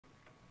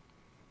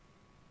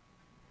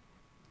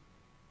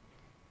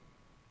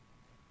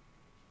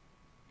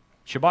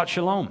Shabbat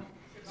Shalom.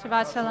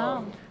 Shabbat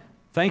Shalom.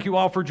 Thank you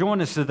all for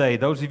joining us today.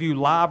 Those of you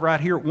live right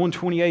here at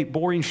 128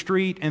 Boring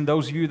Street, and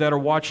those of you that are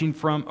watching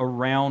from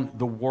around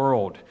the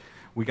world.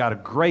 We got a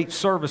great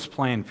service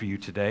planned for you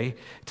today.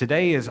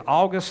 Today is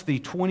August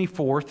the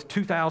 24th,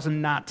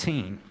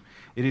 2019.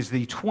 It is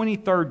the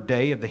 23rd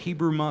day of the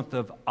Hebrew month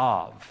of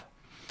Av.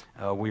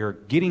 We are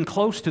getting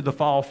close to the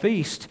fall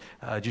feast.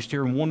 Just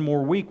here in one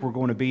more week, we're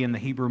going to be in the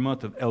Hebrew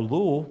month of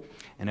Elul.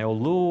 And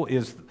Elul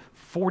is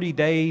 40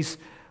 days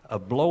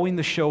of blowing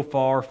the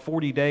shofar,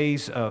 40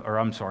 days, or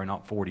I'm sorry,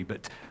 not 40,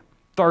 but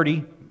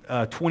 30,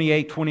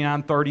 28,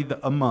 29, 30,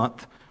 a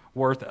month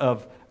worth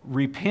of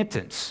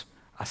repentance.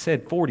 I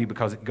said 40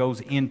 because it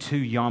goes into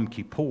Yom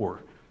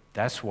Kippur.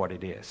 That's what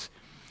it is.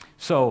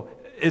 So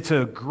it's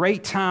a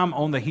great time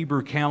on the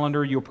Hebrew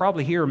calendar. You'll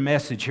probably hear a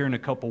message here in a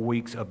couple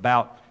weeks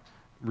about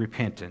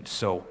repentance,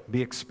 so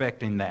be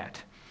expecting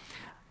that.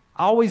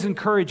 I always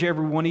encourage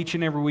everyone each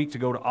and every week to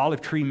go to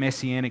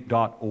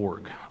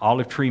olivetreemessianic.org.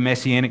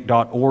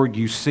 olivetreemessianic.org.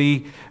 You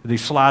see the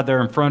slide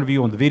there in front of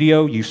you on the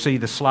video. You see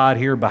the slide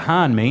here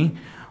behind me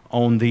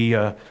on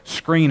the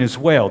screen as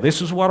well.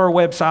 This is what our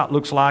website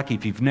looks like.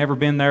 If you've never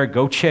been there,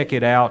 go check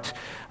it out.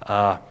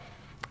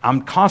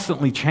 I'm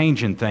constantly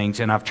changing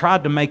things, and I've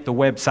tried to make the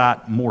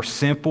website more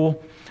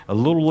simple, a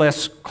little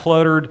less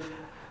cluttered,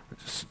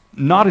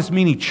 not as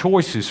many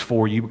choices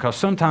for you, because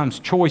sometimes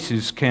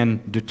choices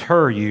can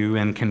deter you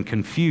and can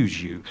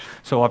confuse you.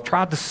 So I've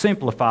tried to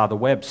simplify the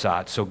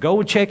website. So go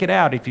and check it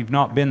out if you've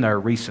not been there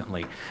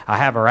recently. I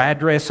have our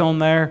address on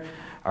there,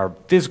 our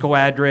physical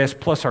address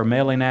plus our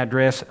mailing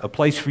address, a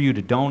place for you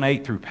to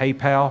donate through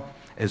PayPal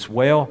as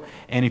well.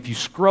 And if you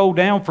scroll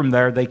down from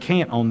there, they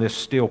can't on this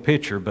still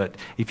picture, but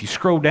if you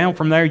scroll down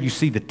from there, you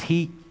see the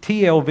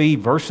TLV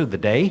verse of the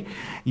day.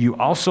 You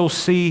also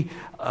see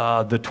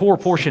the Torah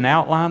Portion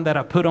outline that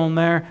I put on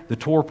there, the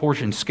Torah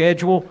Portion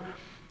schedule.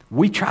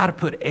 We try to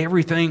put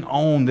everything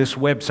on this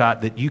website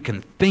that you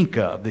can think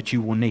of that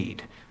you will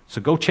need. So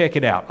go check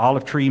it out,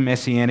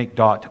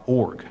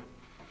 olivetreemessianic.org.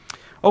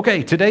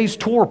 Okay, today's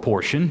Torah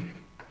Portion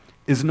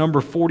is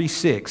number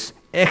 46,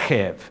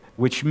 Eikev,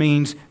 which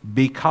means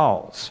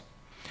because.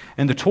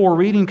 And the Torah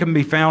reading can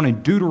be found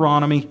in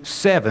Deuteronomy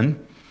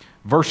 7,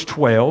 verse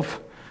 12,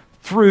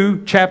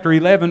 through chapter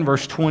 11,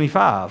 verse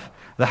 25.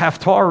 The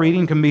Haftarah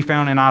reading can be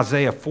found in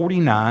Isaiah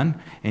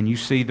 49, and you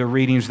see the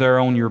readings there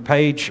on your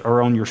page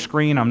or on your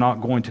screen. I'm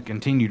not going to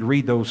continue to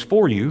read those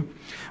for you.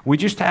 We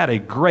just had a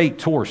great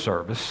Torah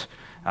service.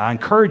 I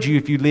encourage you,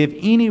 if you live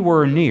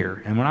anywhere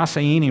near, and when I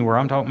say anywhere,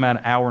 I'm talking about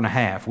an hour and a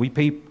half. We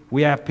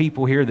have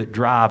people here that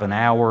drive an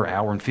hour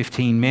and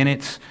 15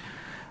 minutes.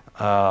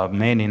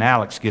 Mandy and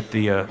Alex get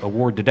the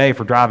award today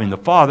for driving the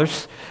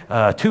farthest,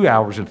 2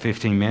 hours and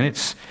 15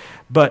 minutes.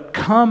 But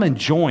come and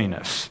join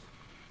us.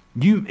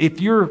 If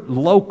you're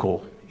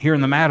local here in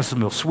the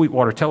Madisonville,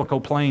 Sweetwater,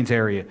 Tellico Plains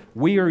area,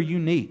 we are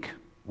unique.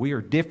 We are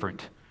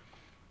different.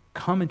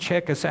 Come and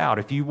check us out.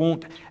 If you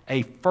want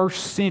a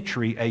first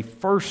century, a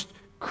first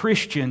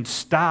Christian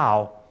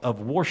style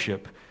of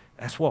worship,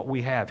 that's what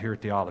we have here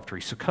at the Olive Tree.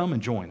 So come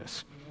and join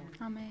us.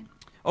 Amen.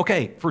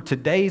 Okay, for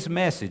today's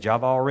message,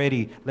 I've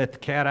already let the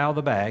cat out of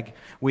the bag.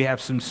 We have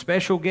some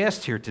special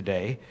guests here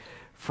today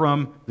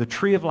from the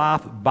Tree of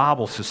Life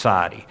Bible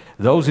Society.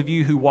 Those of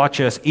you who watch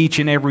us each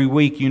and every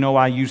week, you know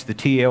I use the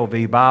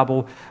TLV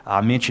Bible. I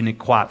mention it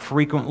quite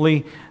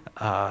frequently.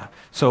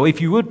 So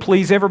if you would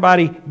please,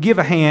 everybody, give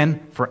a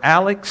hand for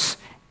Alex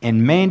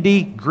and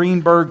Mandy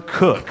Greenberg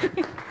Cook.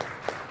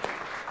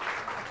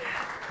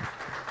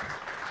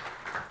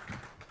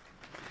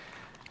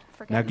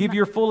 Now give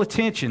your full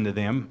attention to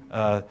them.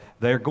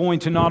 They're going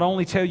to not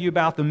only tell you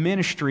about the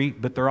ministry,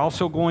 but they're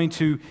also going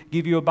to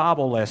give you a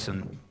Bible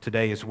lesson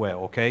today as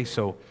well, okay?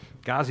 So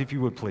guys, if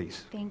you would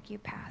please. Thank you,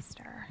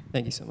 Pastor.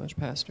 Thank you so much,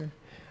 Pastor.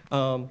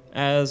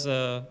 As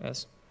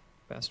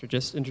Pastor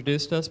just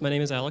introduced us, my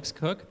name is Alex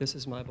Cook. This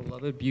is my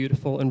beloved,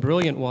 beautiful, and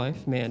brilliant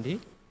wife,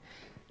 Mandy.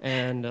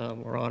 And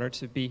we're honored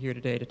to be here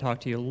today to talk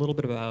to you a little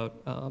bit about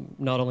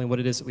not only what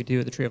it is that we do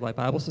at the Tree of Life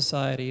Bible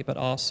Society, but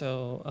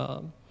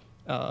also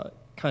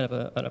kind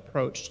of an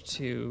approach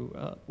to,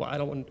 well, I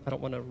don't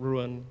want to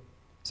ruin,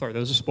 sorry,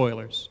 those are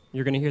spoilers.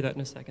 You're going to hear that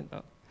in a second,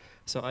 though.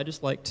 So I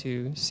just like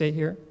to sit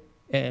here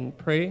and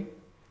pray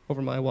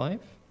over my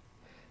wife.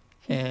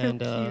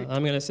 And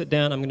I'm going to sit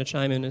down, I'm going to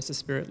chime in as the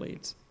Spirit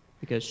leads,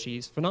 because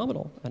she's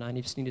phenomenal, and I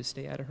just need to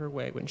stay out of her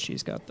way when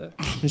she's got the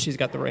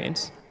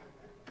reins.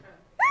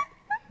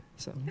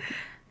 So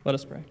let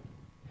us pray.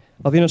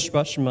 Avinu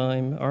Shabbat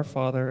Shemaim, our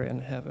Father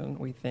in heaven,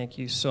 we thank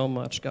you so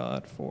much,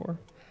 God, for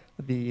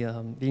the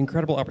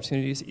incredible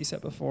opportunities that you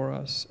set before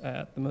us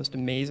at the most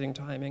amazing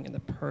timing and the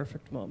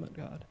perfect moment,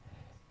 God.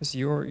 Because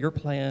your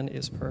plan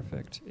is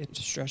perfect. It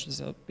stretches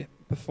out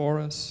before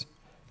us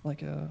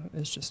like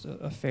it's just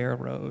a fair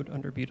road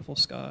under beautiful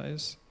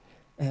skies.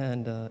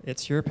 And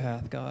it's your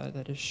path, God,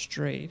 that is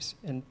straight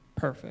and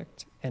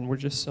perfect, and we're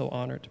just so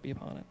honored to be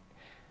upon it.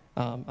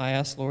 I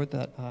ask, Lord,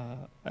 that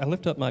I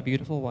lift up my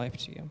beautiful wife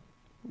to you,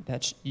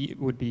 that it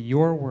would be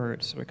your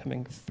words that are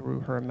coming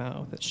through her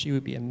mouth, that she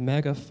would be a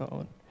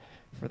megaphone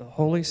for the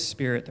Holy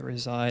Spirit that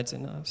resides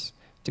in us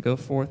to go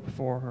forth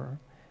before her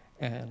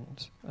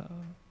and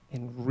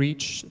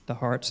reach the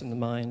hearts and the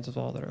minds of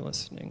all that are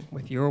listening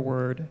with your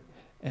word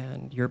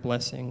and your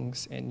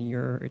blessings and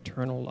your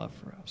eternal love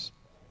for us.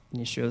 In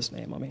Yeshua's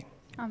name, amen.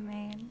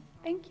 Amen.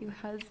 Thank you,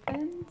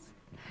 husbands.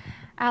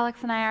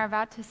 Alex and I are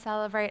about to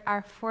celebrate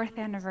our 4th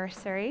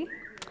anniversary,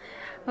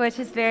 which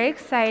is very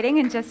exciting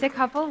in just a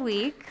couple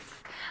weeks.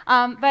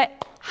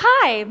 But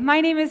hi,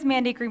 my name is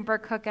Mandy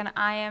Greenberg Cook, and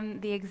I am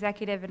the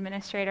executive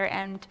administrator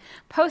and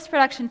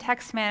post-production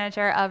text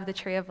manager of the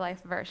Tree of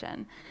Life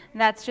version.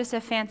 And that's just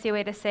a fancy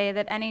way to say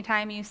that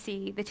anytime you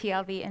see the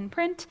TLV in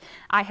print,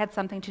 I had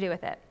something to do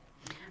with it.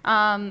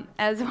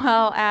 As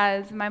well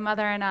as my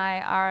mother and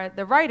I are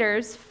the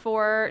writers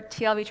for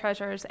TLV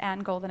Treasures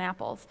and Golden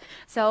Apples.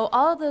 So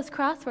all of those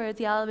crosswords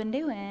y'all have been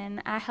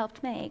doing, I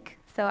helped make.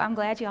 So I'm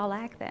glad y'all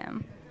like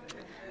them.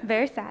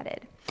 Very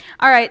excited.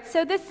 All right,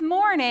 so this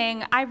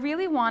morning, I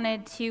really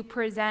wanted to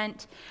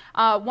present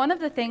one of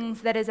the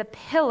things that is a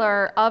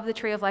pillar of the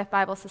Tree of Life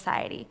Bible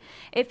Society.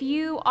 If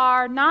you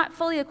are not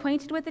fully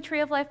acquainted with the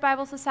Tree of Life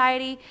Bible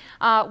Society,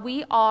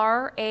 we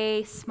are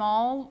a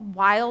small,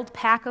 wild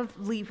pack of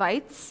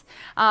Levites,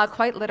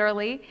 quite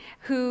literally,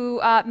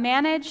 who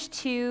managed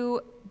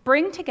to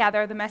bring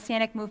together the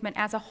Messianic movement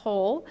as a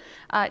whole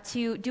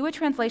to do a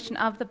translation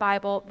of the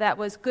Bible that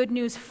was good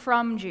news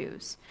from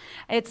Jews.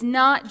 It's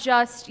not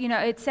just,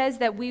 it says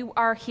that we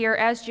are here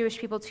as Jewish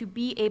people to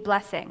be a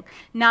blessing,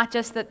 not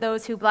just that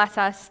those who bless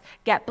us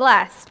get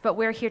blessed, but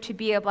we're here to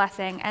be a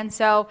blessing. And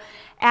so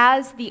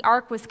as the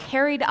ark was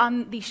carried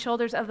on the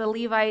shoulders of the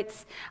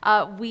Levites,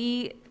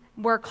 we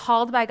were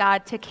called by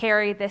God to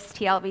carry this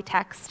TLV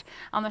text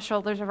on the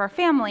shoulders of our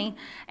family,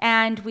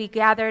 and we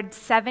gathered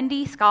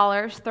 70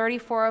 scholars,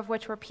 34 of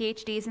which were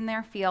PhDs in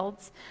their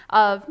fields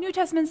of New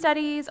Testament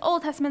studies,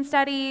 Old Testament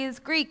studies,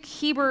 Greek,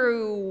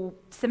 Hebrew,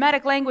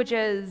 Semitic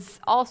languages,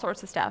 all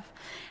sorts of stuff.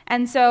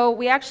 And so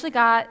we actually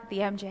got the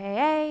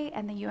MJAA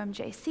and the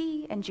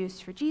UMJC and Jews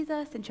for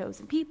Jesus and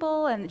Chosen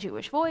People and the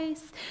Jewish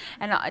Voice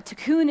and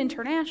Tikkun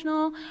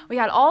International. We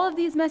had all of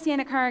these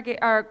Messianic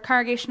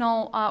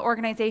congregational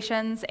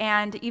organizations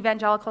and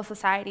evangelical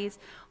societies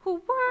who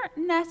weren't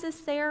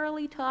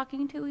necessarily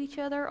talking to each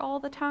other all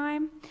the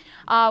time.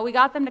 We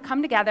got them to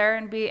come together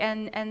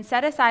and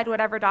set aside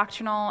whatever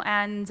doctrinal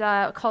and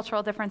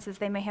cultural differences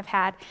they may have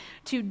had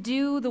to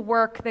do the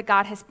work that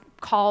God has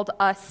called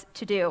us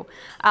to do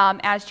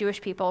as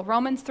Jewish people.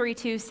 Romans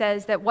 3:2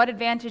 says that what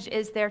advantage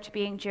is there to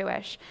being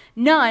Jewish?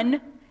 None,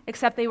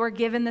 except they were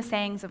given the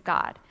sayings of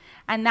God.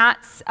 And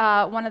that's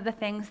one of the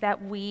things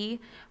that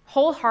we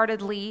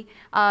wholeheartedly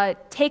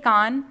take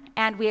on,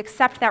 and we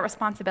accept that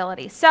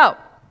responsibility. So,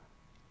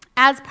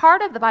 as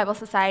part of the Bible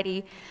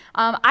Society,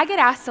 I get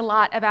asked a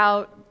lot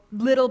about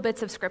little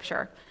bits of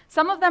scripture.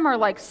 Some of them are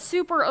like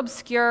super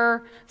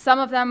obscure. Some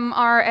of them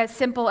are as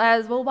simple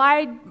as, well,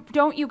 why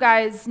don't you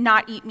guys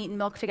not eat meat and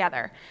milk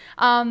together?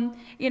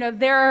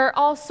 There are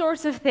all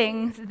sorts of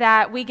things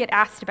that we get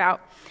asked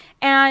about.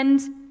 And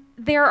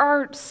there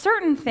are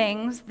certain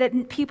things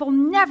that people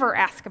never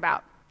ask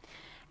about,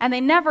 and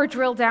they never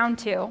drill down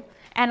to.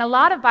 And a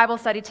lot of Bible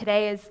study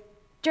today is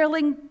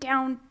drilling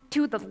down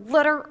to the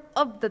letter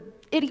of the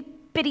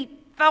itty-bitty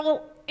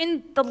vowel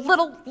in the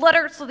little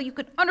letter so that you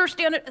can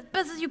understand it as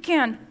best as you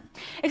can.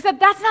 Except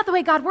that's not the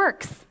way God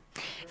works.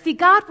 See,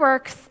 God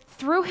works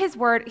through his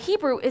word.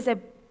 Hebrew is a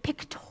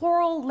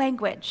pictorial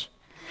language.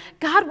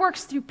 God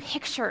works through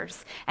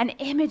pictures and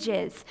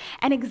images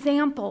and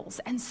examples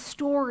and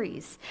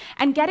stories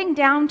and getting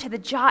down to the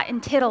jot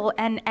and tittle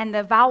and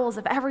the vowels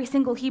of every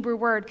single Hebrew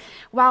word.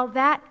 While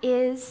that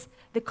is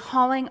the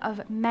calling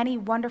of many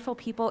wonderful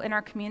people in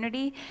our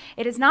community,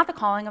 it is not the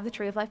calling of the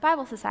Tree of Life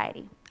Bible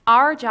Society.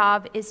 Our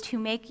job is to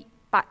make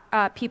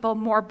people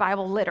more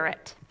Bible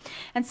literate.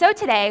 And so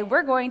today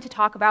we're going to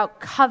talk about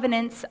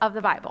covenants of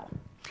the Bible.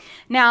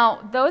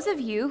 Now, those of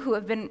you who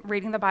have been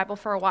reading the Bible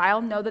for a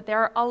while know that there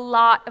are a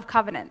lot of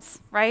covenants,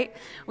 right?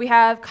 We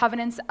have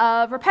covenants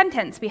of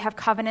repentance. We have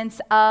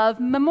covenants of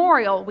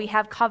memorial. We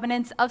have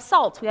covenants of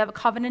salt. We have a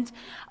covenant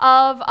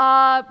of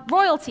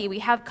royalty. We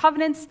have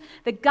covenants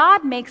that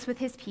God makes with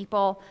his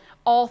people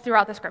all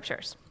throughout the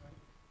scriptures.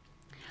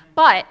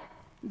 But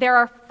there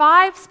are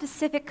 5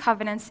 specific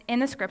covenants in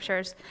the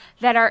scriptures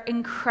that are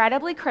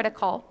incredibly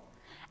critical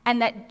and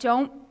that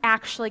don't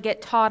actually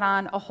get taught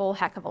on a whole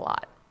heck of a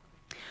lot.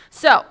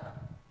 So,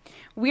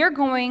 we're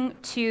going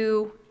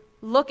to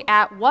look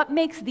at what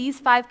makes these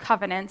 5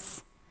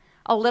 covenants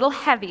a little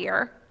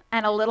heavier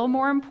and a little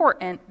more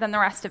important than the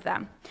rest of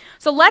them.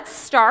 So let's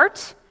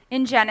start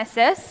in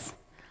Genesis.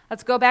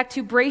 Let's go back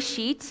to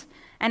Breshit.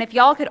 And if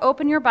y'all could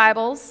open your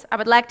Bibles, I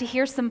would like to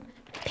hear some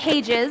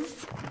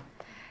pages.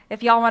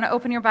 If y'all want to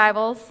open your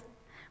Bibles.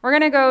 We're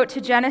going to go to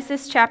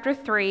Genesis chapter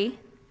 3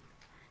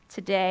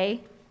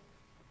 today.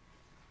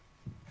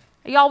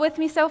 Are y'all with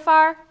me so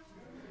far?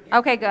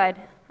 Okay, good.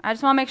 I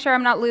just want to make sure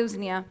I'm not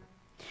losing you.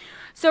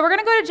 So we're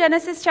going to go to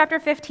Genesis chapter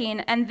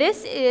 15, and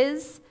this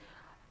is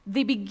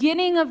the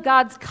beginning of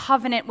God's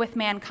covenant with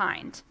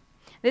mankind.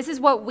 This is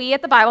what we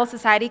at the Bible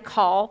Society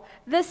call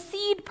the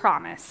seed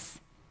promise.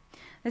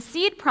 The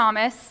seed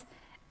promise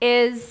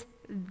is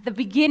the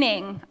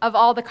beginning of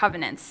all the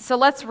covenants. So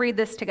let's read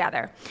this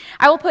together.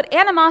 I will put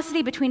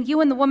animosity between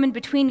you and the woman,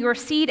 between your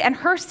seed and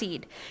her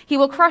seed. He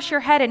will crush your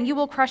head and you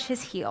will crush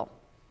his heel.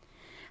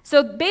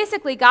 So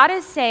basically, God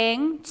is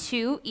saying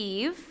to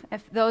Eve,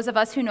 if those of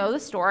us who know the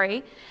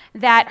story,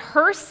 that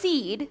her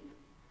seed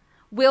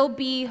will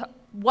be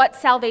what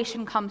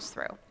salvation comes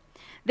through.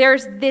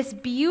 There's this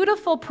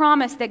beautiful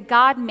promise that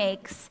God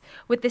makes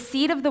with the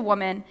seed of the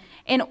woman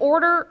in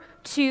order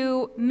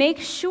to make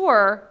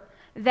sure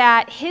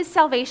that his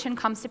salvation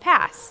comes to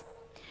pass.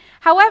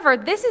 However,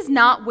 this is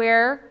not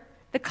where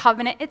the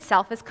covenant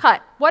itself is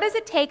cut. What does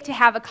it take to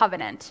have a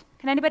covenant?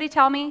 Can anybody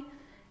tell me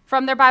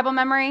from their Bible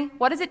memory?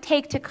 What does it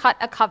take to cut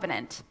a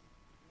covenant?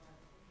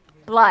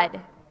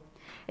 Blood.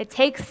 It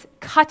takes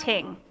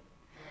cutting.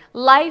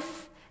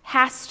 Life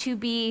has to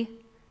be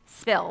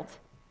spilled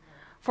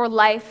for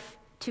life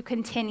to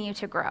continue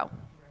to grow.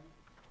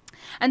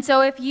 And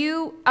so if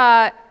you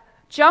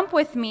jump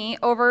with me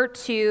over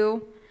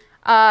to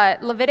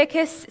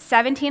Leviticus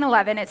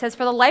 17:11, it says,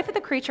 "For the life of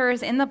the creature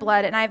is in the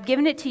blood, and I have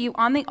given it to you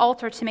on the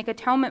altar to make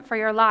atonement for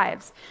your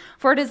lives.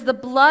 For it is the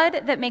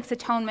blood that makes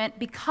atonement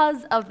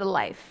because of the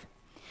life."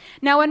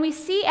 Now, when we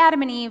see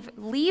Adam and Eve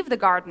leave the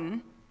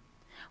garden,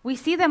 we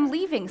see them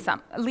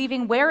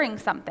leaving wearing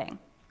something.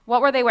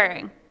 What were they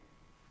wearing?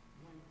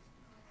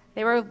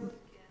 They were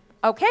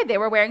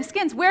wearing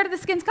skins. Where did the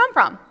skins come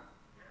from?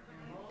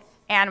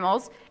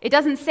 Animals. It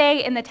doesn't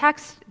say in the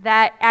text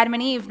that Adam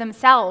and Eve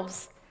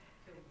themselves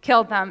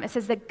killed them. It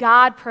says that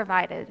God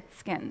provided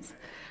skins.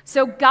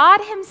 So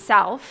God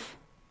himself,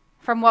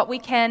 from what we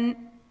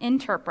can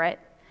interpret,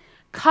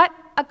 cut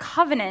a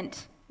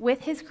covenant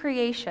with his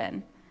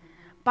creation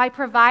by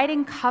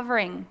providing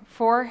covering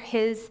for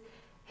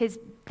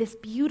this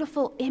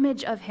beautiful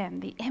image of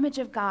him, the image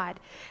of God,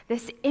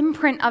 this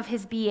imprint of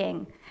his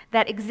being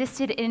that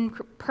existed in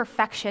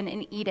perfection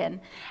in Eden.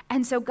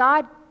 And so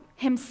God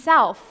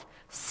himself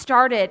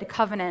started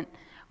covenant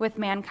with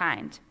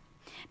mankind.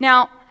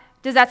 Now,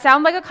 does that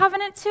sound like a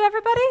covenant to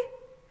everybody?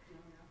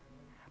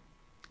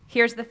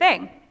 Here's the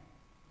thing.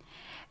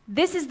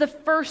 This is the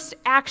first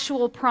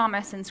actual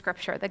promise in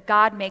Scripture that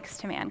God makes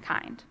to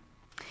mankind.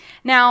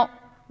 Now,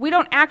 we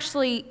don't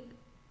actually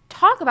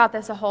talk about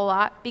this a whole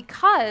lot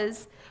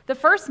because the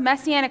first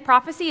Messianic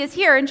prophecy is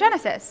here in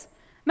Genesis.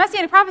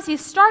 Messianic prophecy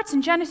starts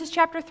in Genesis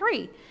chapter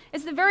 3.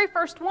 It's the very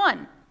first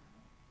one.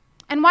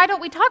 And why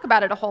don't we talk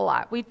about it a whole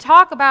lot? We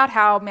talk about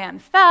how man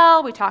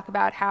fell. We talk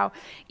about how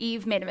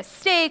Eve made a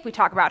mistake. We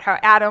talk about how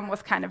Adam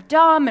was kind of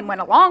dumb and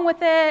went along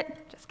with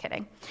it. Just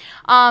kidding.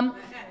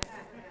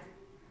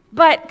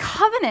 But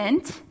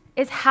covenant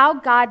is how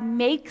God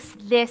makes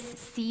this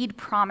seed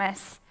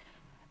promise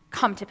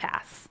come to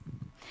pass.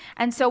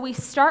 And so we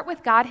start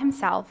with God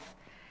himself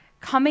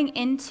coming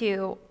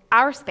into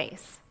our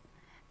space.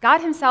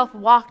 God himself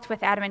walked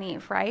with Adam and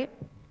Eve, right?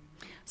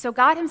 So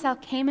God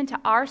himself came into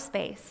our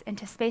space,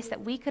 into space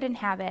that we could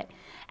inhabit,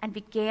 and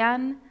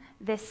began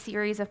this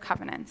series of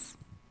covenants.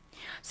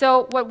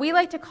 So what we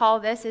like to call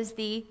this is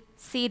the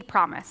seed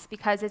promise,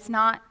 because it's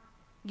not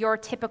your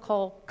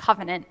typical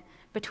covenant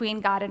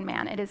between God and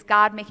man. It is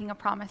God making a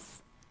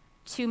promise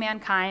to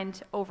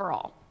mankind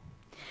overall.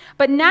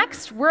 But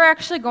next, we're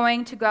actually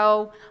going to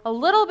go a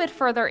little bit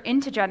further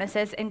into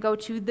Genesis and go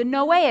to the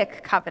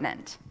Noahic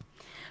covenant.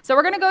 So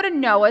we're going to go to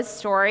Noah's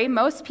story.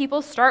 Most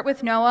people start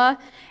with Noah,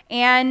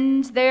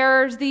 and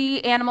there's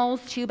the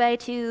animals 2 by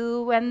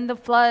 2, and the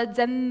floods,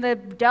 and the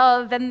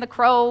dove, and the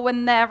crow,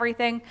 and the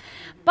everything.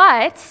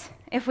 But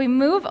if we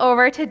move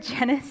over to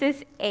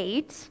Genesis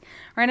 8,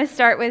 we're going to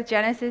start with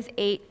Genesis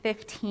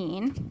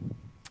 8:15.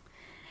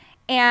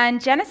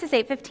 And Genesis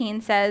 8:15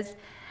 says,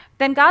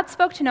 "Then God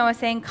spoke to Noah,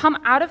 saying, 'Come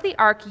out of the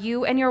ark,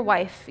 you and your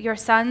wife, your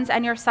sons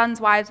and your sons'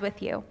 wives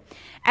with you.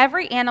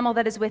 Every animal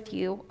that is with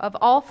you, of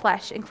all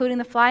flesh, including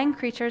the flying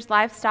creatures,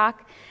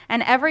 livestock,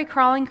 and every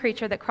crawling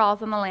creature that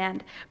crawls on the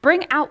land,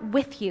 bring out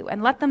with you,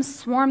 and let them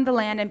swarm the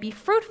land, and be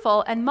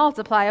fruitful, and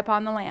multiply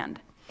upon the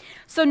land.'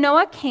 So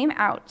Noah came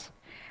out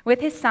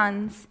with his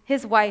sons,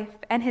 his wife,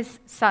 and his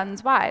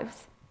sons'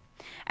 wives.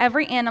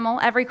 Every animal,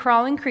 every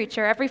crawling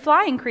creature, every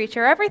flying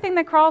creature, everything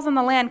that crawls on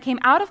the land came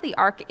out of the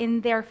ark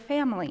in their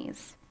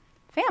families."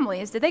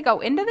 Families? Did they go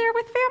into there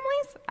with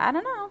families? I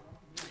don't know.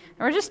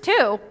 There were just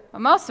 2, but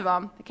most of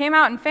them, they came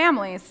out in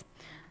families.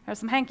 There's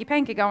some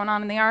hanky-panky going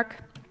on in the ark.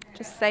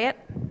 Just say it.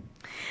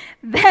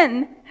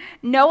 Then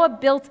Noah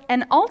built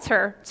an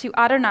altar to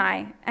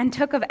Adonai and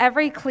took of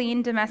every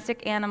clean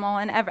domestic animal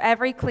and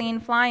every clean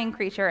flying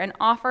creature and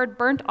offered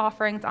burnt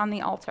offerings on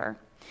the altar.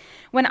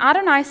 When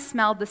Adonai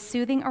smelled the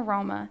soothing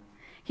aroma,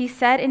 he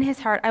said in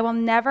his heart, "I will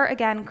never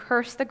again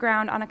curse the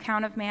ground on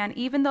account of man,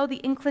 even though the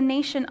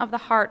inclination of the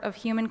heart of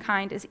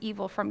humankind is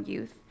evil from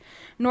youth.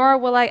 Nor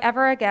will I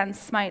ever again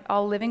smite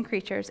all living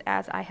creatures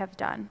as I have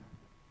done."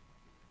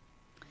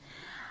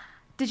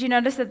 Did you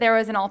notice that there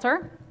was an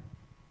altar?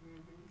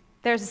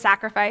 There's a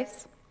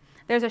sacrifice.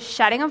 There's a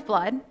shedding of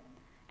blood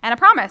and a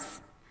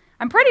promise.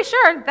 I'm pretty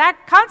sure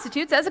that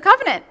constitutes as a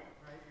covenant.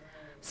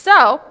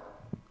 So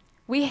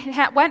we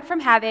went from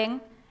having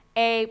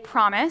a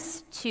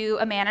promise to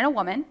a man and a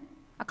woman,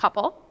 a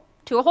couple,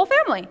 to a whole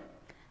family.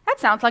 That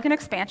sounds like an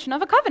expansion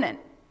of a covenant.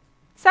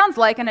 Sounds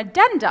like an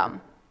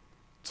addendum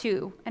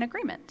to an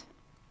agreement.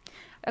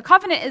 A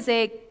covenant is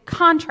a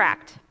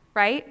contract,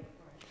 right?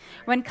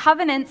 When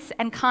covenants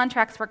and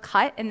contracts were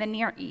cut in the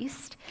Near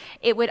East,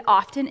 it would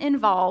often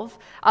involve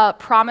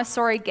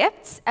promissory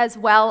gifts as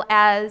well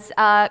as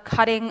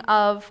cutting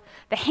of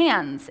the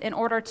hands in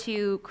order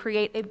to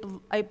create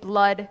a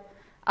blood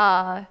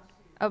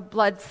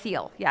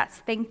seal.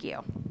 Yes, thank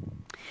you.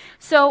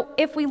 So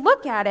if we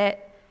look at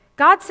it,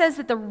 God says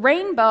that the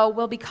rainbow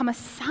will become a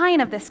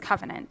sign of this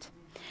covenant.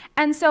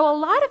 And so a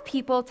lot of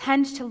people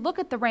tend to look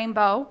at the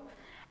rainbow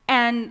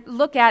and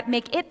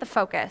make it the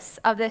focus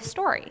of this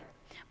story.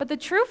 But the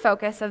true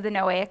focus of the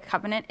Noahic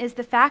covenant is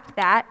the fact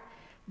that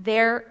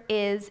there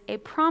is a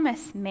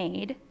promise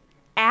made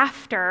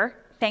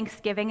after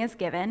thanksgiving is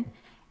given,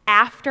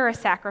 after a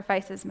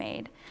sacrifice is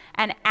made,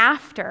 and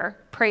after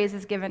praise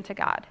is given to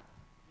God.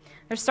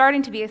 There's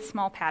starting to be a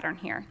small pattern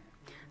here.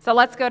 So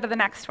let's go to the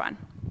next one.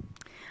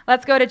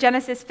 Let's go to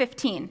Genesis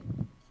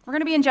 15. We're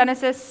going to be in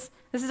Genesis.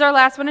 This is our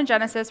last one in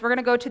Genesis. We're going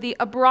to go to the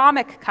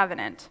Abrahamic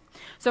covenant.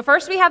 So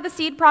first we have the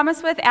seed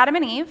promise with Adam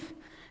and Eve.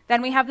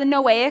 Then we have the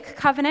Noahic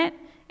covenant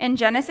in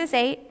Genesis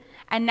 8.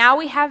 And now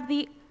we have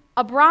the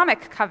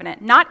Abrahamic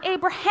covenant. Not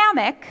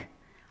Abrahamic,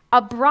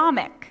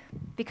 Abrahamic.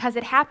 Because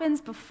it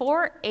happens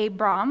before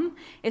Abram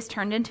is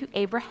turned into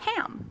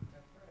Abraham.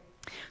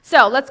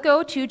 So let's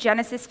go to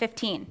Genesis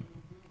 15.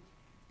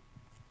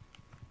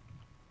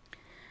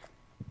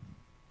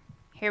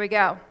 Here we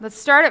go. Let's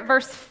start at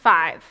verse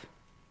 5.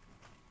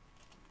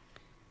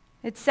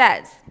 It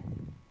says,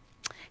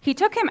 "He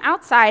took him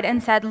outside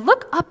and said,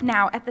 'Look up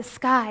now at the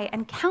sky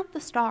and count the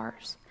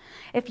stars,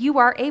 if you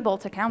are able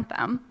to count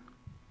them.'"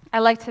 I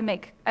like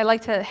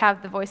to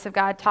have the voice of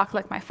God talk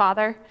like my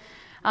father,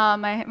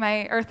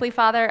 my earthly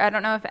father. I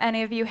don't know if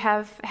any of you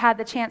have had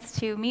the chance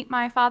to meet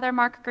my father,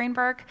 Mark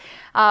Greenberg,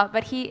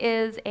 but he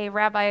is a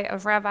rabbi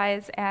of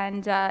rabbis,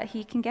 and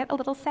he can get a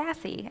little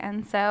sassy.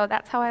 And so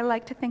that's how I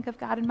like to think of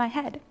God in my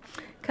head,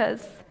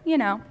 because,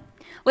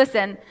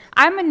 listen,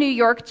 I'm a New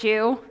York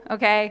Jew,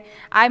 okay?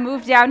 I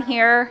moved down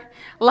here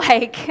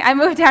like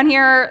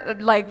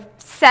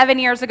 7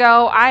 years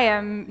ago.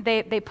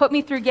 They put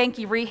me through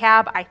Yankee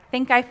rehab. I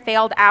think I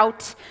failed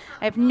out.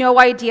 I have no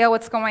idea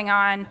what's going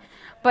on.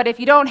 But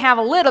if you don't have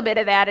a little bit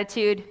of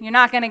attitude, you're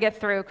not going to get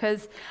through,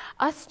 because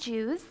us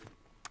Jews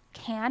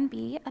can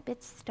be a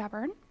bit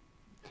stubborn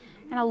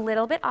and a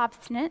little bit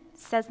obstinate,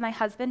 says my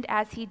husband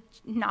as he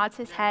nods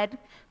his head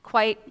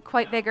quite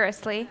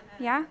vigorously.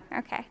 Yeah?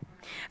 Okay.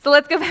 So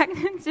let's go back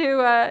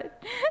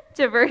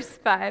to verse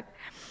 5.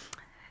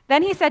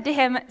 "Then he said to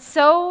him,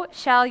 'So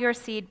shall your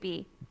seed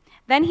be.'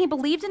 Then he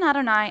believed in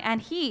Adonai,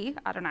 and he,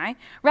 Adonai,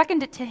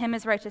 reckoned it to him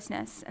as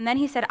righteousness. And then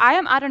he said, 'I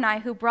am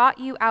Adonai who brought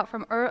you out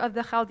from Ur of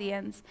the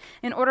Chaldeans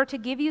in order to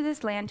give you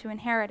this land to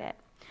inherit it.'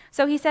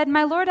 So he said,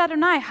 'My Lord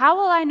Adonai, how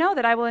will I know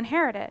that I will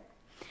inherit it?'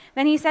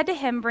 Then he said to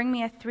him, 'Bring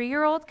me a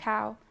 3-year-old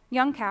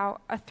young cow,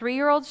 a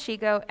 3-year-old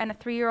she-goat, and a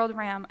 3-year-old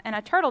ram, and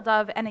a turtle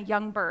dove, and a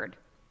young bird.'"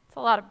 It's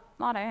a lot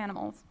of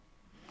animals.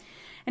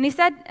 And he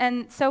said,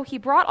 and so he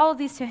brought all of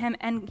these to him,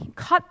 and he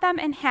cut them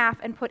in half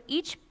and put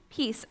each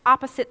piece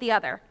opposite the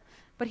other.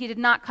 But he did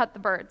not cut the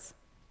birds.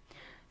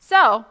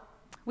 So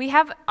we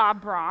have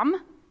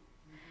Abram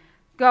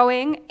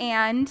going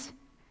and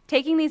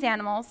taking these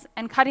animals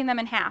and cutting them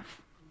in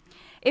half.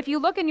 If you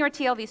look in your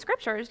TLV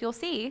scriptures, you'll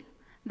see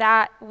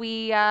that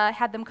we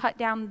had them cut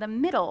down the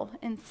middle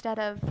instead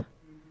of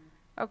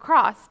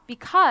across,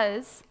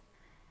 because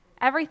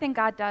everything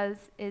God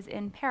does is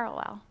in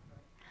parallel.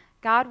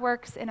 God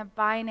works in a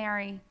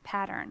binary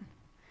pattern: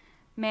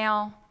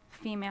 male,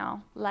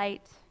 female,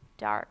 light,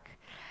 dark.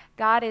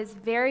 God is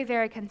very,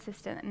 very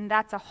consistent, and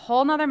that's a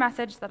whole nother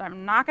message that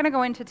I'm not going to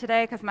go into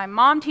today because my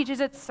mom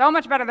teaches it so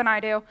much better than I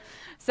do.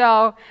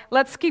 So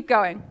let's keep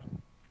going.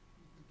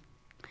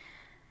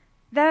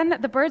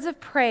 "Then the birds of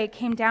prey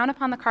came down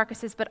upon the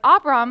carcasses, but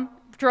Abram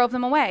drove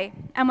them away.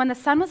 And when the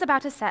sun was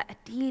about to set, a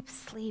deep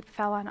sleep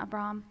fell on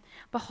Abram.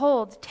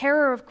 Behold,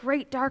 terror of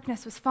great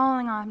darkness was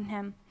falling on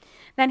him.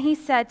 Then he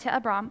said to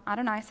Abram,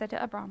 Adonai said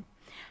to Abram,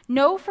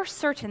 'Know for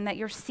certain that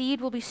your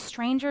seed will be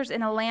strangers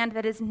in a land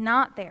that is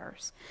not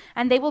theirs,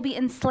 and they will be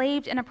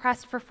enslaved and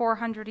oppressed for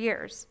 400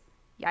 years.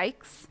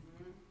 Yikes.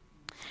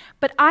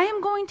 But I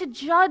am going to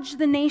judge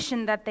the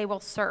nation that they will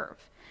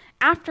serve.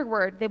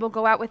 Afterward, they will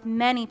go out with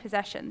many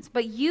possessions.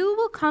 But you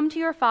will come to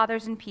your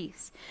fathers in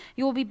peace.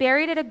 You will be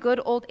buried at a good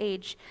old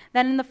age.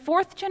 Then in the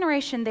 4th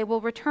generation they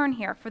will return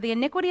here, for the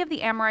iniquity of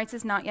the Amorites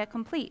is not yet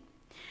complete.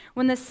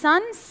 When the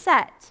sun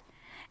set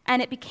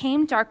and it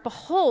became dark,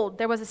 behold,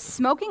 there was a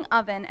smoking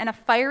oven and a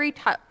fiery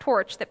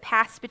torch that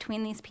passed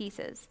between these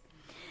pieces.'"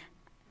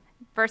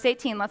 Verse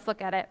 18, let's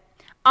look at it.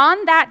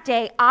 "On that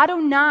day,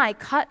 Adonai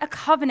cut a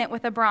covenant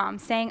with Abram,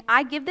 saying,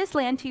 'I give this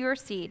land to your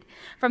seed,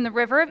 from the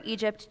river of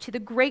Egypt to the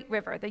great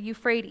river, the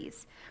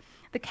Euphrates.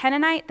 The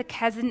Canaanite,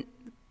 the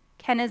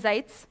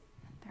Kenizzites,'"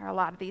 there are a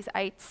lot of these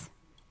ites.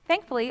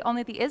 Thankfully,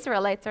 only the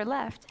Israelites are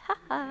left. Ha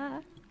ha.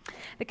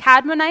 the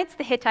Cadmonites,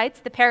 the Hittites,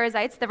 the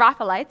Perizzites, the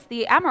Raphaites,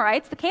 the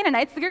Amorites, the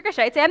Canaanites, the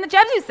Girgashites, and the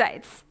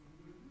Jebusites.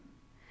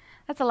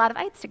 That's a lot of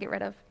ites to get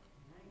rid of.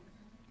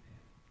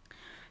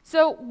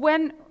 So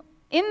when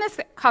in this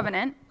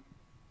covenant,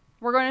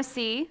 we're going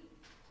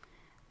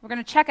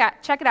to check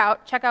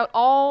out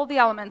all the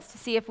elements to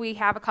see if we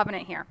have a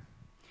covenant here.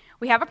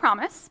 We have a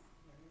promise,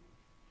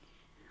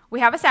 we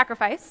have a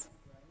sacrifice,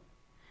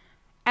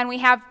 and we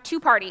have two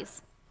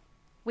parties.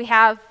 We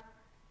have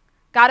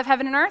God of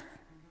heaven and earth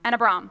and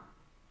Abraham.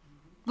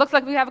 Looks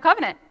like we have a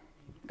covenant.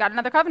 We've got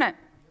another covenant.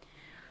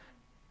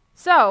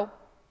 So,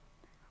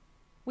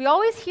 we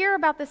always hear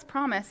about this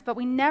promise, but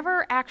we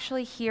never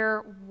actually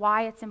hear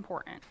why it's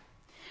important.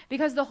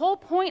 Because the whole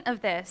point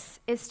of this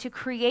is to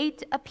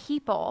create a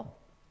people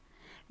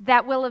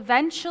that will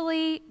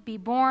eventually be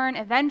born,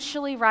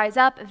 eventually rise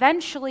up,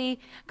 eventually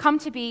come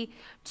to be,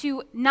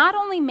 to not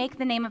only make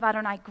the name of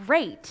Adonai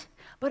great,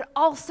 but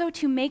also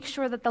to make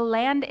sure that the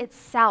land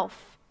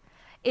itself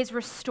is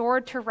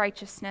restored to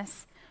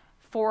righteousness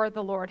for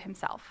the Lord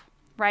himself,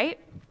 right?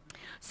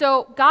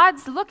 So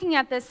God's looking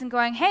at this and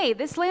going, hey,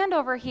 this land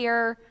over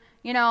here,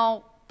 you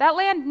know, that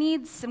land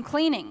needs some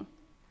cleaning,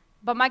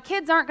 but my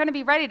kids aren't going to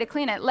be ready to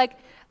clean it. Like,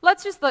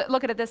 let's just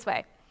look at it this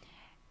way.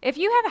 If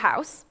you have a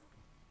house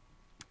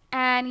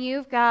and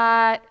you've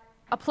got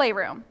a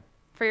playroom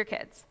for your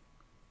kids,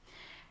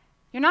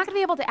 you're not going to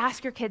be able to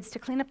ask your kids to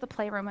clean up the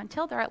playroom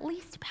until they're at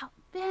least about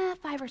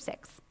 5 or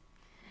 6.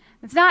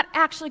 It's not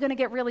actually going to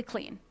get really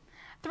clean.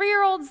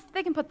 3-year-olds,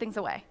 they can put things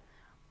away.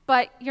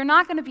 But you're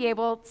not going to be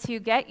able to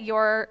get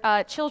your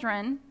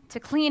children to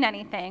clean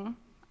anything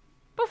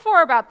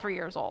before about 3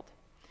 years old,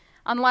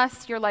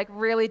 unless you're like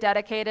really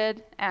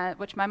dedicated,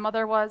 which my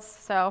mother was,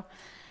 so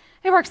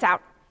it works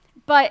out.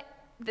 But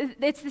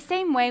it's the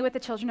same way with the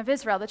children of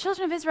Israel. The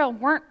children of Israel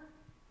weren't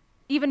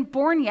even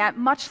born yet,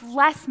 much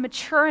less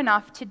mature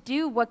enough to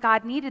do what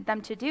God needed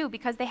them to do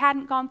because they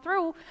hadn't gone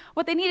through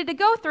what they needed to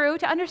go through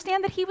to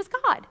understand that he was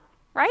God,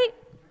 right?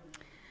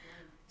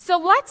 So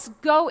let's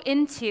go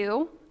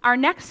into our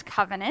next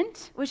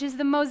covenant, which is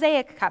the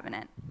Mosaic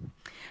covenant.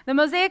 The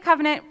Mosaic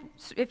covenant,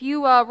 if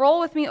you roll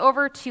with me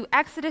over to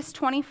Exodus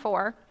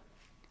 24.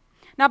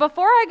 Now,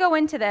 before I go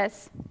into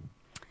this,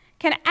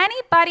 can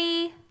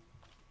anybody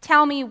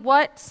tell me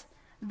what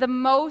the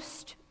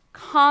most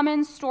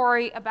common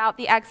story about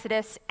the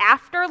Exodus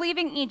after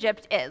leaving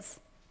Egypt is?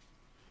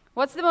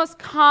 What's the most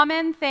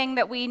common thing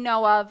that we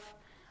know of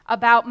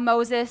about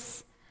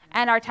Moses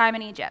and our time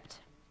in Egypt?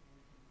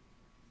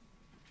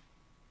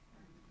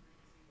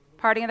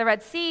 Parting of the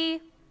Red Sea,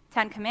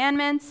 10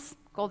 Commandments,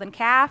 golden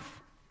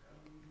calf.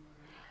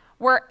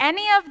 Were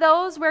any of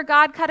those where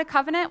God cut a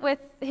covenant with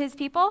his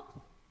people?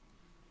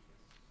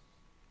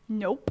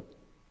 Nope.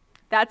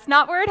 That's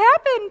not where it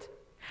happened.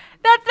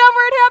 That's not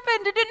where it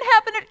happened. It didn't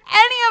happen at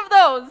any of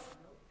those.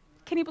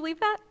 Can you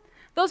believe that?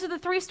 Those are the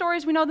 3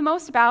 stories we know the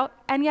most about,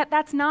 and yet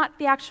that's not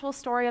the actual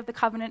story of the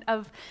covenant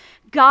of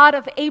God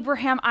of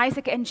Abraham,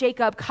 Isaac, and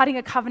Jacob cutting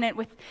a covenant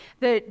with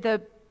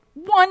the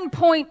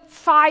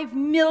 1.5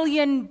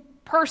 million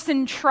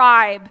person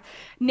tribe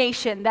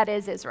nation that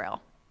is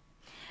Israel.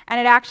 And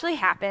it actually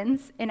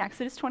happens in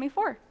Exodus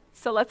 24.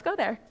 So let's go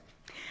there.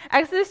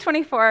 Exodus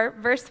 24,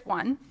 verse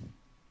 1.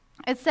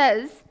 It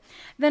says,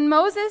 Then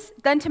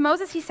to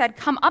Moses he said,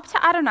 Come up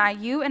to Adonai,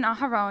 you and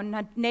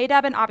Aharon,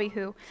 Nadab and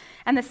Abihu,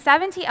 and the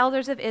 70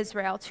 elders of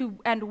Israel,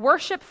 and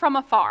worship from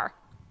afar.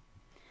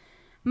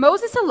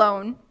 Moses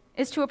alone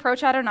is to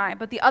approach Adonai,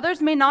 but the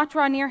others may not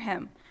draw near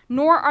him,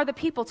 nor are the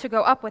people to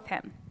go up with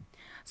him.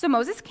 So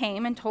Moses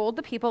came and told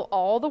the people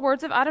all the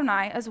words of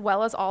Adonai, as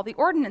well as all the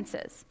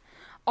ordinances.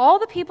 All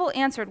the people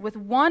answered with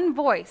one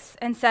voice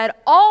and said,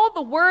 All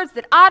the words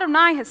that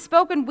Adonai has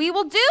spoken, we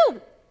will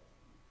do.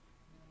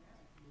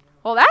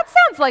 Well, that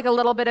sounds like a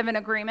little bit of an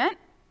agreement,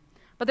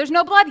 but there's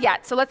no blood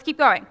yet, so let's keep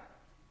going.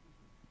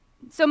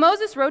 So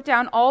Moses wrote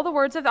down all the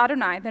words of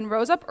Adonai, then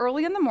rose up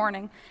early in the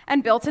morning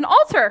and built an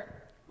altar.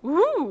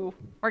 Ooh,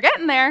 we're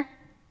getting there.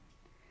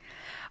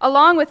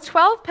 Along with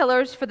 12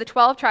 pillars for the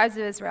 12 tribes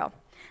of Israel.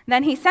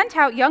 Then he sent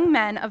out young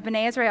men of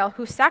Bnei Israel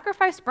who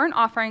sacrificed burnt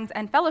offerings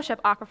and fellowship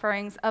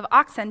offerings of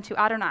oxen to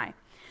Adonai.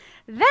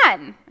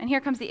 Then, and here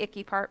comes the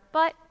icky part,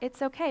 but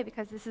it's okay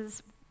because this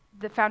is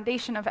the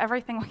foundation of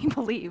everything we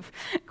believe,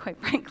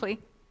 quite frankly.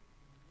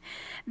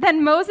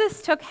 Then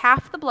Moses took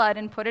half the blood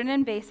and put it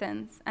in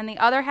basins, and the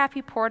other half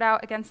he poured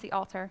out against the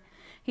altar.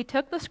 He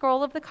took the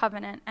scroll of the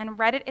covenant and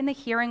read it in the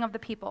hearing of the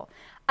people.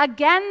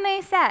 Again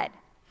they said,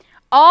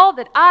 All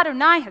that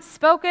Adonai has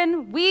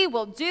spoken, we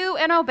will do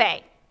and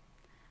obey.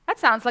 That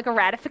sounds like a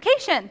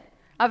ratification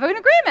of an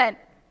agreement.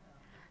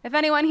 If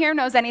anyone here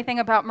knows anything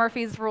about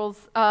Murphy's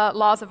rules,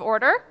 laws of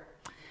order,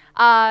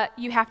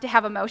 you have to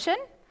have a motion,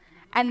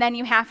 and then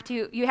you have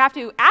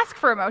to ask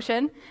for a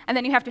motion, and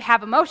then you have to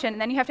have a motion,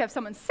 and then you have to have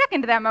someone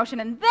second to that motion,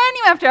 and then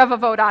you have to have a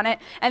vote on it,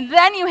 and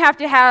then you have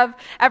to have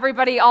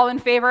everybody all in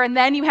favor, and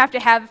then you have to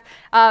have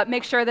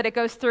make sure that it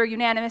goes through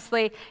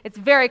unanimously. It's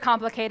very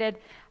complicated.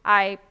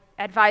 I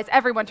advise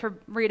everyone to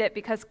read it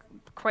because,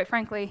 quite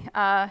frankly,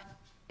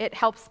 it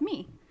helps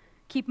me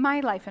keep my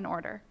life in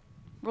order.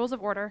 rules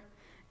of order.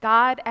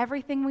 God,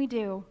 everything we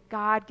do,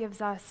 God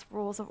gives us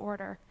rules of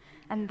order.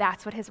 And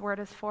that's what his word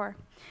is for.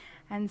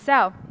 And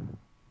so,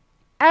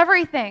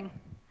 everything,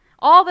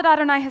 all that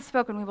Adonai has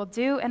spoken, we will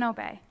do and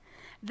obey.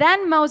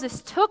 Then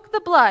Moses took the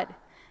blood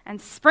and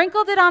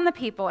sprinkled it on the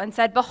people and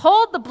said,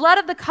 behold the blood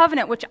of the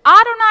covenant which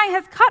Adonai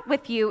has cut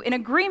with you in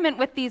agreement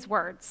with these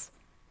words.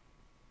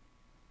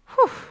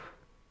 Whew.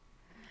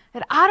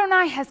 That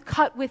Adonai has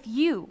cut with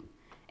you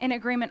in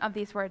agreement of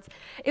these words.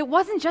 It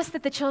wasn't just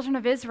that the children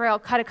of Israel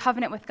cut a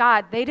covenant with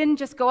God. They didn't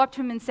just go up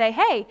to him and say,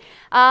 hey,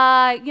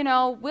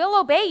 we'll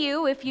obey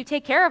you if you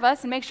take care of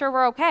us and make sure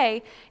we're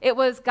okay. It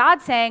was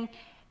God saying,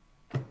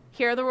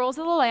 here are the rules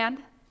of the land.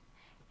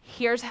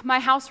 Here's my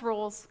house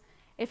rules.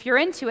 If you're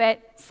into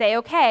it, say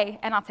okay,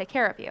 and I'll take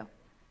care of you.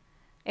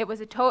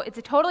 It's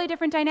a totally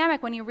different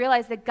dynamic when you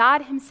realize that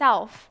God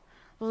himself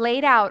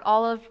laid out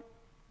all of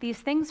these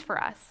things for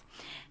us.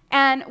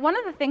 And one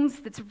of the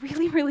things that's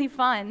really, really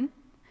fun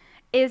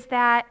is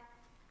that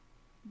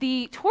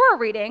the Torah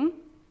reading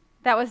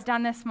that was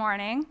done this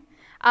morning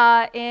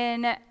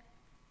in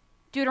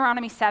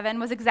Deuteronomy 7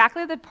 was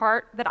exactly the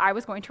part that I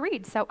was going to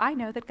read. So I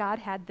know that God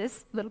had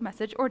this little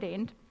message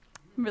ordained.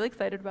 I'm really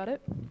excited about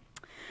it.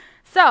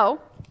 So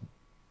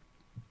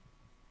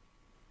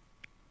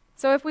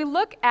if we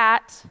look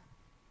at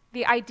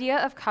the idea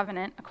of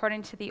covenant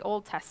according to the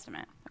Old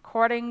Testament,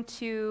 according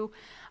to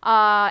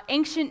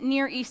ancient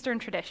Near Eastern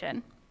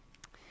tradition,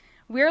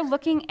 we're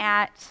looking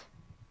at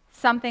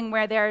something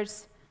where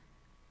there's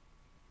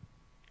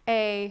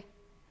a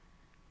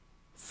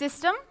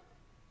system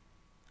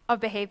of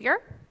behavior,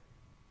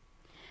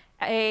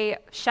 a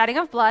shedding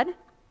of blood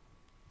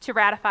to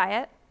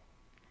ratify it,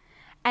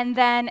 and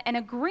then an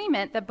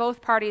agreement that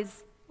both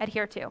parties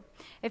adhere to.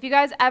 If you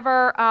guys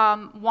ever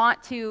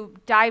want to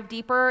dive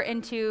deeper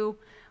into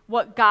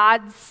what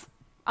God's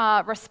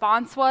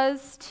response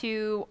was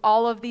to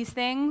all of these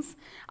things,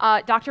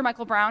 Dr.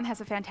 Michael Brown has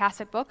a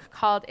fantastic book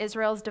called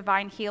Israel's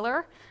Divine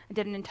Healer. I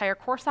did an entire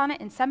course on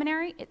it in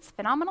seminary. It's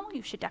phenomenal.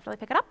 You should definitely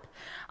pick it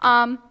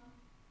up.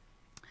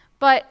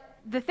 But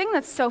the thing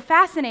that's so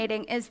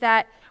fascinating is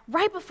that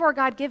right before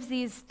God gives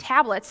these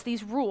tablets,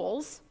 these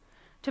rules,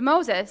 to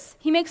Moses,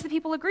 he makes the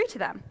people agree to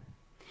them.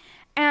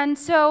 And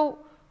so,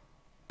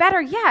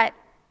 better yet,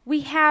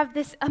 we have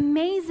this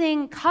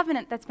amazing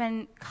covenant that's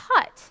been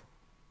cut.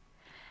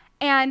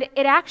 And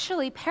it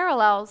actually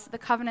parallels the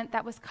covenant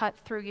that was cut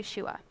through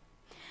Yeshua.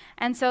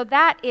 And so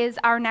that is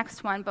our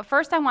next one. But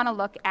first I want to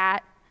look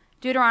at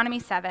Deuteronomy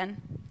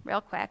 7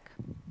 real quick.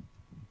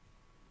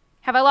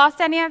 Have I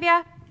lost any of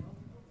you?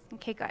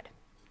 Okay, good.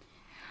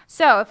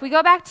 So if we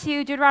go back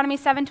to Deuteronomy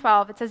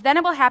 7:12, it says, then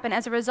it will happen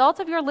as a result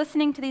of your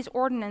listening to these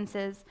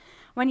ordinances,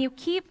 when you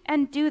keep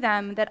and do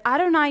them, that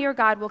Adonai your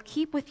God will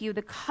keep with you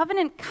the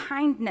covenant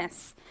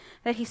kindness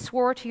that he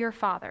swore to your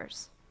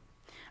fathers.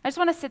 I just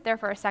want to sit there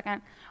for a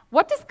second.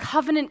 What does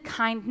covenant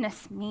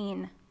kindness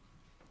mean?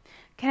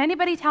 Can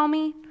anybody tell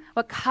me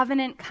what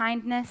covenant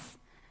kindness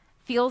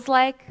feels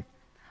like?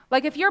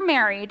 Like if you're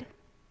married,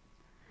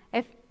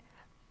 if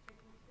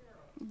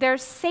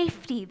there's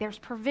safety, there's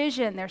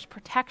provision, there's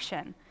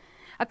protection.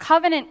 A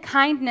covenant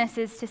kindness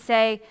is to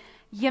say,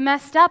 you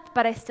messed up,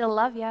 but I still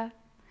love you.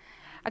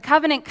 A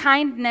covenant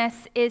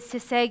kindness is to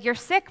say, you're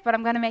sick, but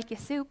I'm going to make you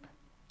soup.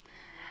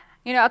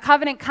 A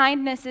covenant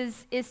kindness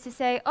is to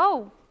say,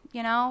 oh,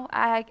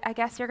 I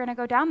guess you're going to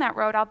go down that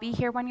road. I'll be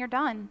here when you're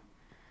done.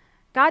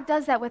 God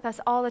does that with us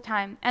all the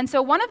time. And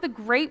so one of the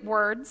great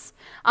words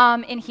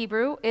in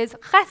Hebrew is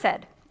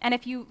chesed. And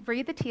if you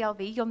read the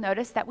TLV, you'll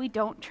notice that we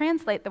don't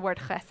translate the word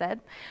chesed.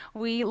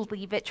 We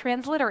leave it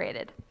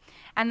transliterated.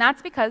 And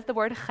that's because the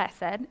word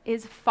chesed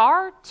is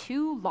far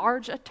too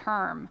large a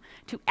term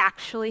to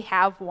actually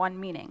have one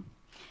meaning.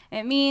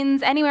 It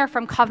means anywhere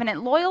from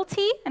covenant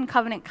loyalty and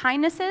covenant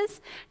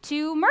kindnesses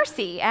to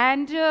mercy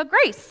and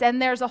grace.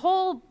 And there's a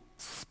whole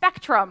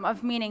spectrum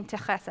of meaning to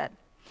chesed.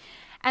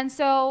 And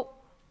so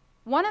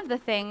one of the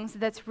things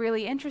that's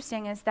really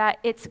interesting is that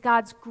it's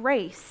God's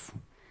grace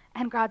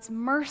and God's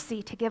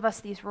mercy to give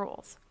us these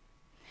rules.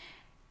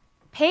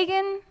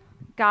 Pagan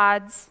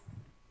gods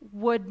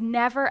would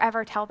never,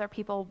 ever tell their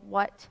people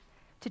what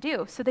to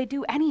do. So they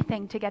do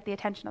anything to get the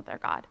attention of their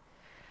God.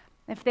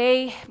 If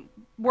they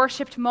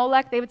worshipped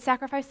Molech, they would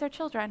sacrifice their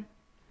children.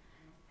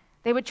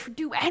 They would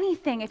do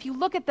anything. If you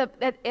look at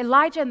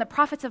Elijah and the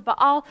prophets of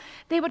Baal,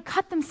 they would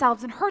cut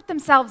themselves and hurt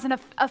themselves and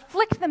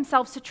afflict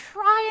themselves to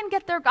try and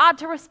get their God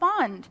to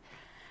respond.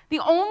 The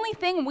only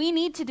thing we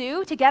need to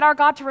do to get our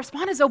God to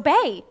respond is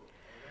obey.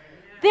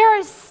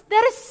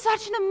 That is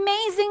such an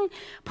amazing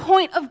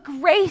point of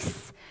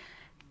grace.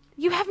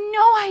 You have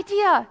no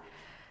idea.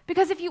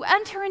 Because if you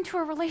enter into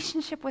a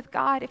relationship with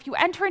God, if you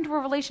enter into a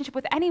relationship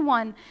with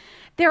anyone,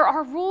 there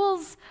are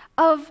rules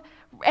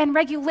and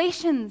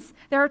regulations.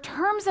 There are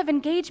terms of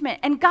engagement,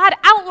 and God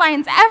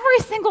outlines every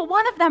single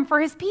one of them for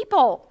his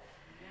people.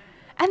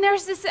 And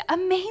there's this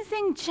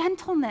amazing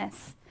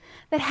gentleness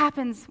that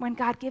happens when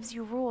God gives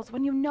you rules,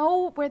 when you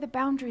know where the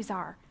boundaries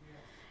are.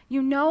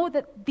 You know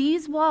that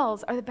these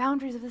walls are the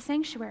boundaries of the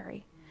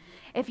sanctuary.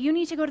 if you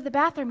need to go to the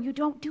bathroom, you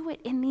don't do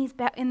it in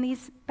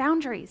these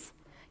boundaries.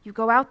 You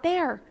go out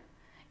there.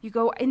 You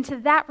go into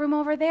that room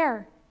over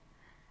there.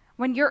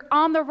 When you're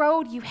on the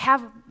road, you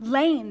have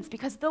lanes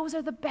because those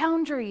are the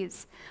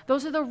boundaries.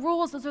 Those are the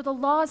rules. Those are the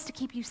laws to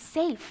keep you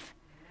safe.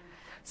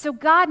 So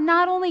God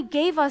not only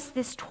gave us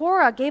this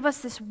Torah, gave us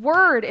this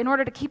word in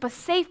order to keep us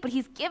safe, but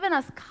he's given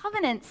us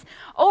covenants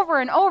over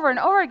and over and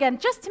over again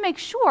just to make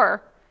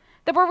sure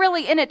that we're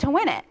really in it to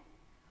win it.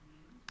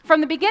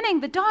 From the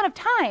beginning, the dawn of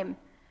time,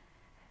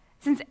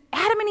 since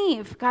Adam and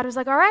Eve, God was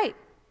like, all right,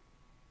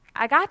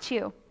 I got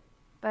you,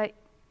 but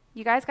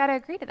you guys got to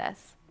agree to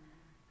this.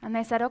 And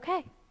they said,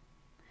 okay.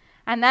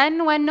 And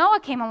then when Noah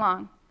came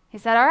along, he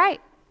said, all right,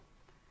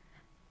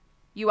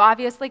 you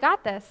obviously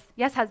got this.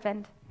 Yes,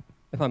 husband.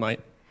 If I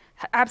might.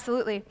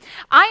 Absolutely.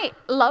 I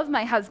love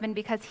my husband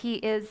because he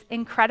is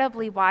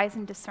incredibly wise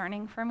and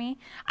discerning for me.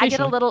 I get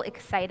a little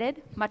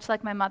excited, much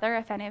like my mother,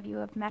 if any of you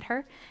have met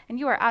her. And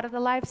you are out of the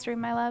live stream,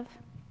 my love.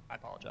 I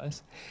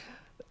apologize.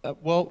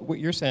 Well, what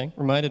you're saying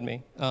reminded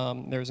me.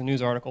 There was a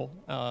news article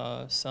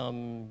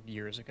some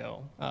years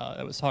ago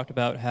that was talked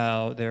about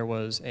how there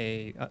was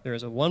a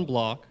one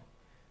block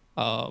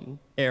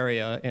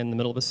area in the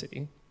middle of the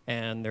city,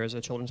 and there's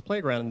a children's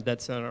playground in the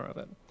dead center of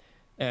it.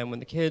 And when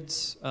the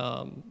kids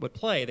would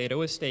play, they'd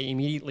always stay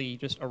immediately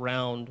just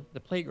around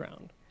the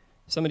playground.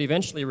 Somebody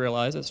eventually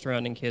realized that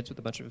surrounding kids with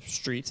a bunch of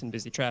streets and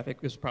busy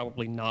traffic was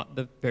probably not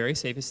the very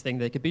safest thing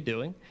they could be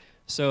doing.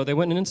 So they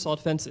went and installed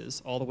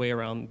fences all the way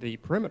around the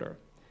perimeter.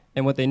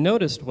 And what they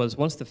noticed was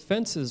once the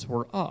fences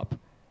were up,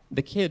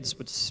 the kids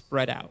would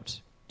spread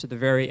out to the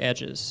very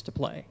edges to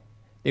play.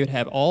 They would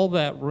have all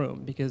that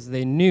room because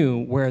they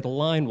knew where the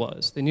line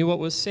was. They knew what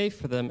was safe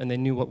for them, and they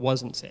knew what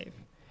wasn't safe.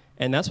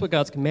 And that's what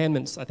God's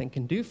commandments, I think,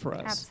 can do for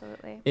us.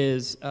 Absolutely.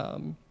 Is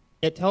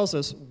it tells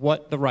us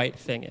what the right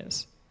thing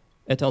is.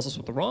 It tells us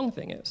what the wrong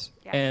thing is.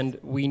 Yes. And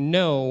we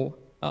know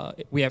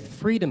we have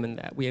freedom in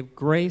that. We have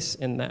grace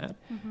in that,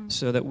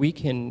 so that we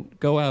can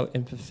go out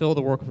and fulfill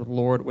the work of the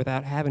Lord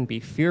without having to be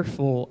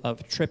fearful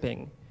of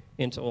tripping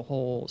into a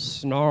whole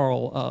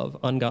snarl of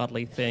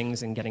ungodly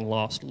things and getting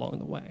lost along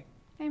the way.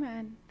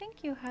 Amen.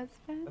 Thank you,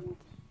 husband.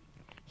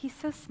 He's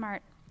so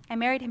smart. I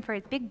married him for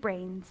his big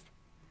brains.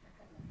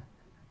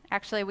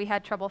 Actually, we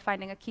had trouble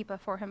finding a kippah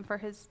for him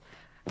for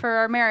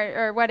our marriage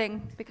or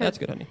wedding because that's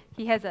good, honey.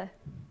 He has a.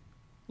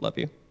 Love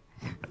you.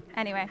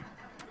 Anyway,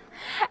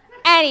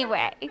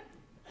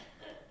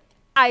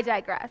 I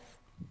digress.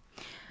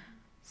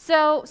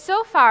 So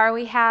far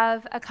we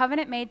have a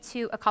covenant made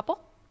to a couple.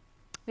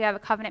 We have a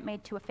covenant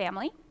made to a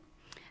family.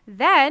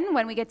 Then,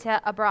 when we get to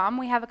Abram,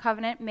 we have a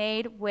covenant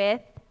made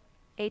with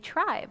a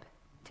tribe,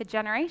 to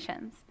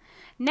generations.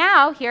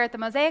 Now, here at the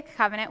Mosaic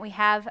covenant, we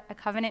have a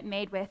covenant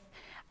made with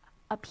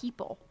a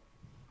people,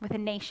 with a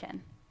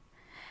nation.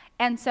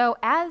 And so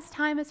as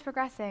time is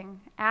progressing,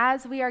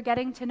 as we are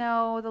getting to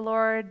know the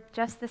Lord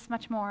just this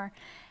much more,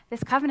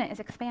 this covenant is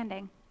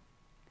expanding.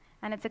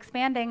 And it's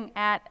expanding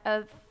at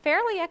a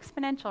fairly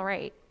exponential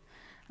rate,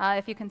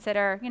 if you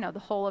consider, the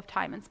whole of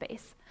time and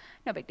space.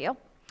 No big deal.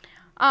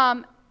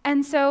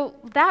 And so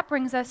that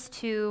brings us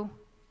to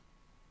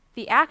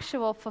the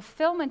actual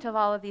fulfillment of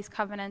all of these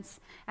covenants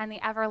and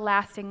the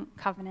everlasting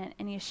covenant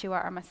in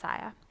Yeshua, our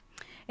Messiah.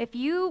 If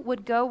you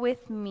would go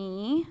with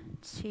me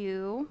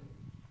to,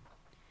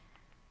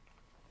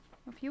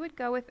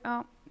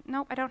 oh,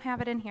 nope, I don't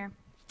have it in here.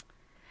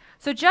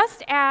 So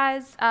just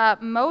as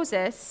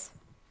Moses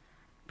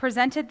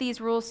presented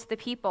these rules to the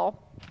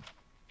people,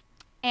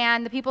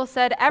 and the people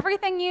said,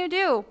 everything you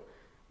do,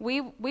 we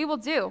will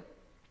do.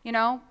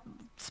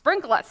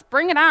 Sprinkle us,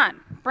 bring it on.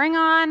 Bring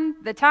on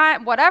the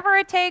time, whatever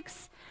it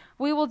takes,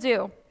 we will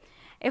do.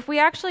 If we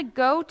actually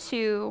go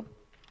to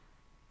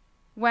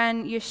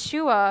when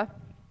Yeshua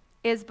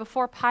is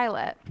before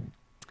Pilate,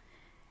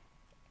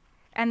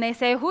 and they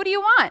say, who do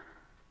you want?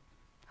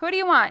 Who do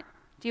you want?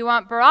 Do you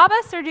want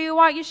Barabbas or do you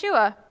want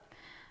Yeshua?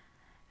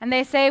 And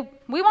they say,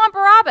 we want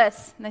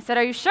Barabbas. And they said,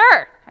 are you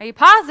sure? Are you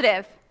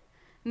positive?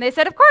 And they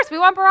said, of course, we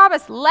want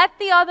Barabbas. Let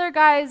the other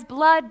guy's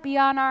blood be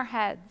on our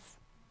heads.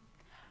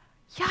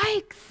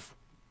 Yikes.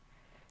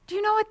 Do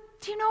you know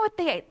what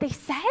they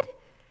said?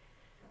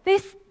 They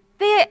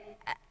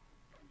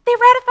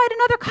ratified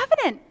another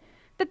covenant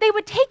that they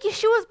would take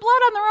Yeshua's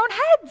blood on their own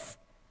heads.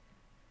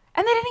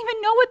 And they didn't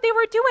even know what they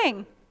were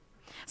doing.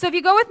 So if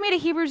you go with me to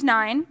Hebrews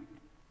 9,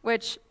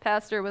 which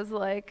Pastor was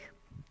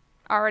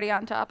already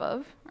on top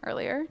of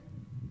earlier,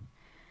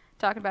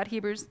 talking about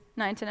Hebrews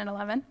 9, 10, and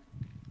 11.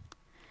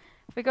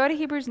 If we go to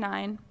Hebrews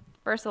 9,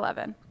 verse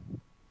 11,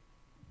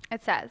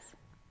 it says,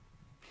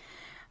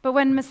 but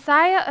when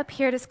Messiah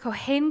appeared as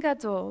Kohen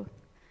Gadol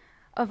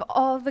of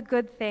all the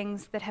good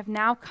things that have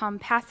now come,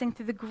 passing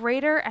through the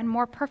greater and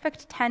more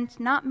perfect tent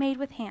not made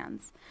with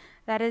hands,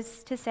 that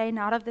is to say,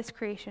 not of this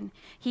creation,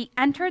 he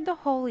entered the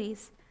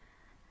holies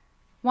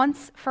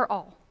once for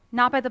all,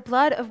 not by the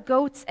blood of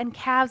goats and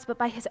calves, but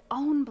by his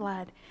own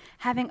blood,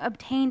 having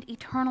obtained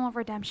eternal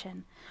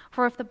redemption.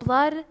 For if the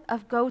blood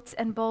of goats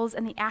and bulls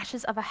and the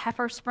ashes of a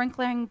heifer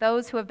sprinkling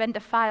those who have been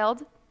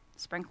defiled,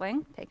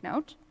 sprinkling, take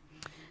note,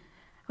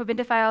 who have been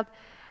defiled,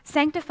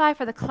 sanctify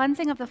for the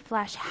cleansing of the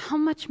flesh, how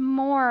much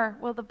more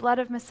will the blood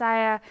of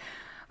Messiah,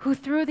 who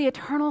through the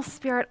eternal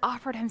Spirit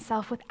offered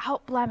himself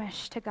without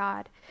blemish to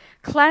God,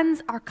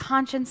 cleanse our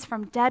conscience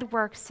from dead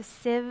works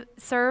to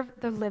serve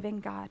the living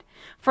God.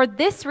 For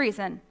this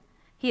reason,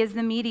 he is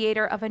the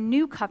mediator of a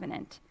new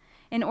covenant,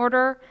 in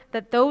order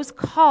that those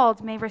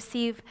called may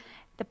receive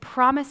the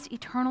promised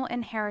eternal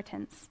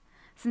inheritance,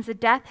 since a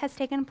death has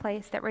taken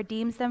place that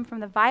redeems them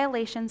from the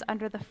violations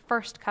under the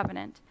first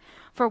covenant.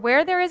 For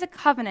where there is a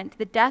covenant,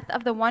 the death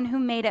of the one who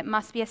made it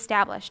must be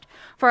established.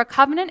 For a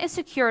covenant is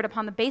secured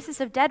upon the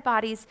basis of dead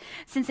bodies,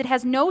 since it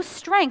has no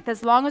strength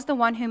as long as the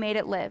one who made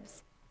it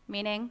lives.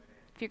 Meaning,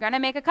 if you're going to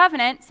make a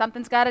covenant,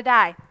 something's got to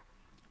die.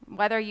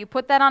 Whether you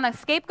put that on a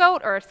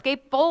scapegoat or a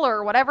scapebull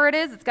or whatever it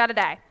is, it's got to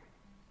die.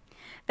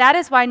 That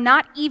is why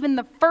not even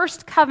the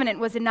first covenant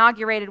was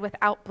inaugurated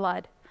without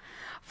blood.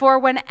 For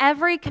when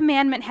every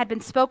commandment had been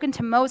spoken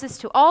to Moses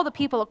to all the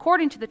people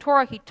according to the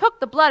Torah, he took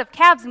the blood of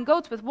calves and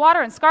goats with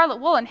water and scarlet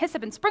wool and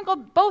hyssop and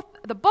sprinkled both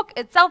the book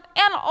itself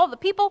and all the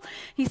people.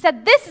 He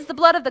said, "This is the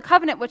blood of the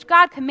covenant which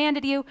God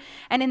commanded you."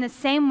 And in the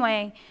same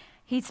way,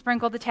 he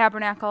sprinkled the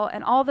tabernacle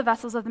and all the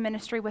vessels of the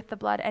ministry with the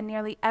blood. And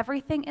nearly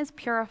everything is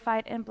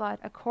purified in blood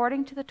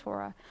according to the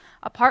Torah.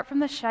 Apart from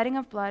the shedding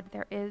of blood,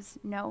 there is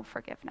no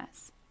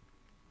forgiveness.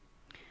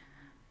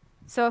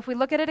 So if we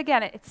look at it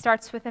again, it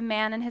starts with a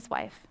man and his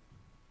wife.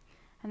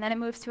 And then it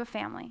moves to a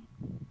family.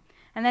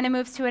 And then it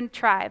moves to a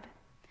tribe.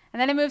 And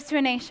then it moves to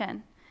a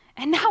nation.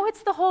 And now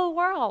it's the whole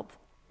world.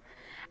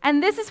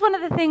 And this is one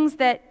of the things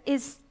that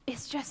is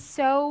just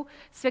so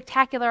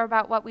spectacular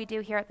about what we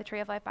do here at the Tree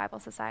of Life Bible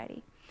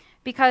Society.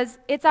 Because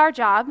it's our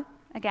job,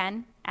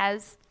 again,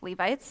 as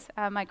Levites.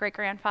 My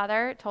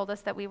great-grandfather told us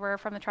that we were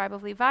from the tribe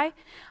of Levi,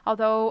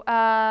 although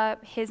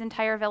his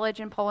entire village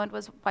in Poland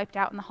was wiped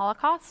out in the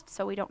Holocaust,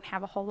 so we don't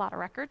have a whole lot of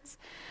records.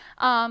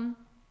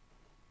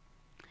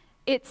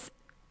 It's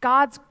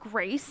God's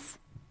grace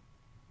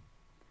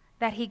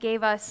that he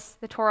gave us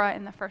the Torah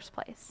in the first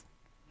place.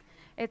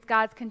 It's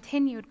God's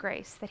continued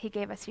grace that he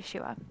gave us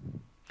Yeshua.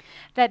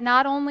 That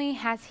not only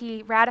has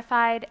he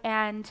ratified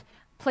and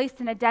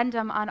placed an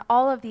addendum on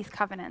all of these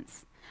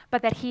covenants,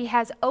 but that he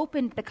has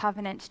opened the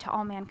covenant to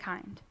all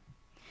mankind.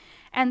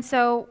 And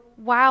so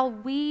while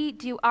we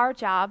do our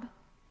job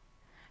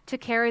to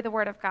carry the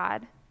word of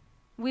God,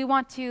 we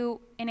want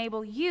to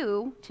enable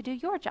you to do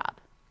your job.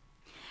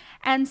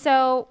 And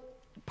so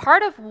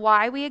part of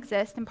why we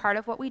exist and part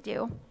of what we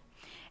do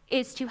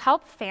is to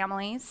help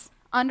families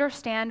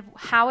understand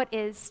how it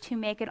is to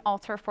make an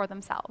altar for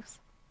themselves.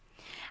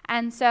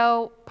 And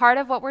so part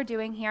of what we're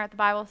doing here at the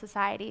Bible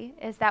Society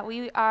is that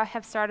we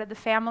have started the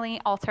Family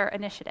Altar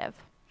Initiative.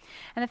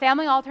 And the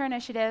Family Altar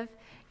Initiative,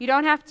 you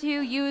don't have to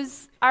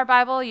use our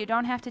Bible, you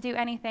don't have to do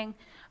anything,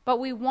 but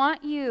we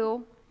want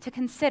you to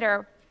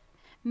consider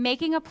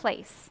making a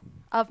place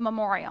of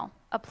memorial,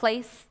 a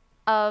place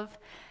of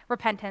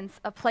repentance,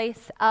 a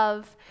place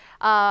of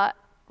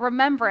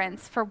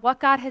remembrance for what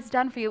God has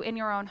done for you in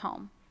your own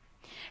home.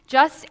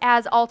 Just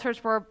as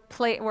altars were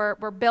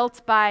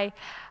built by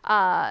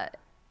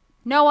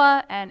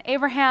Noah and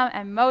Abraham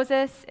and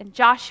Moses and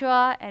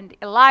Joshua and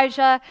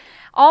Elijah,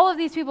 all of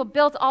these people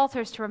built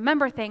altars to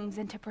remember things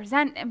and to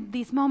present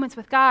these moments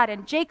with God.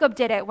 And Jacob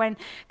did it when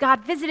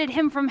God visited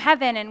him from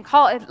heaven and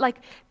called it. Like,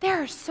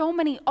 there are so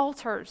many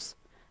altars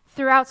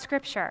throughout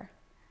Scripture.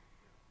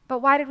 But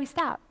why did we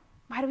stop?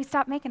 Why did we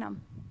stop making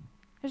them?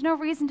 There's no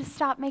reason to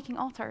stop making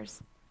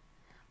altars.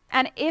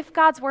 And if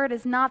God's word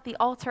is not the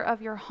altar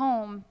of your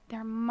home,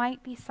 there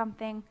might be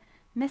something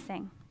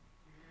missing.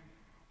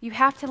 You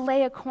have to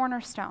lay a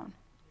cornerstone.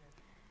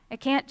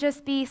 It can't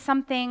just be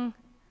something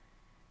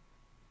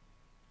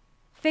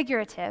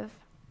figurative,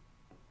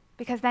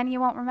 because then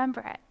you won't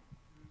remember it.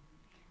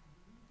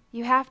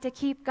 You have to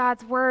keep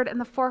God's word in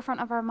the forefront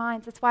of our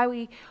minds. It's why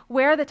we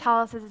wear the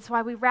taluses. It's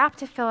why we wrap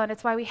tefillin.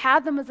 It's why we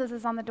have the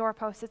mezuzahs on the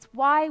doorposts. It's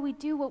why we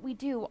do what we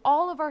do.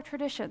 All of our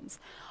traditions,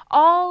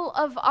 all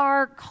of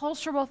our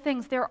cultural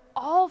things, they're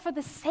all for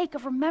the sake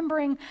of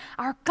remembering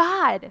our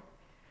God.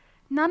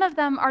 None of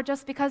them are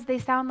just because they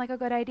sound like a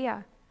good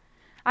idea.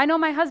 I know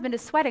my husband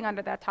is sweating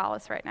under that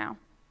talus right now.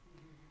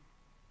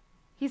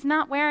 He's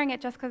not wearing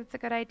it just because it's a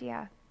good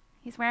idea.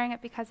 He's wearing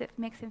it because it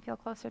makes him feel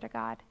closer to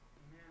God.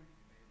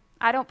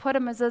 I don't put a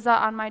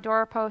mezuzah on my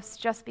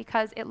doorpost just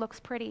because it looks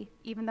pretty,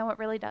 even though it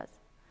really does.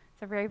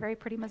 It's a very, very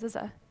pretty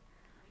mezuzah.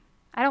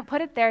 I don't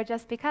put it there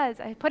just because.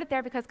 I put it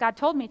there because God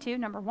told me to,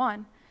 number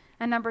one.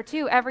 And number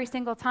two, every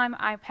single time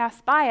I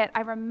pass by it,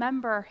 I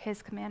remember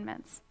his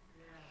commandments.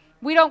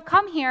 We don't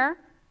come here.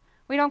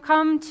 We don't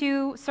come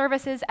to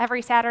services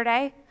every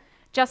Saturday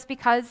just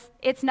because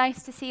it's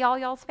nice to see all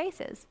y'all's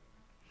faces.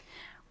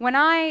 When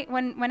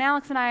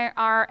Alex and I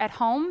are at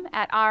home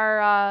at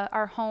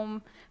our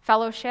home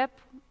fellowship,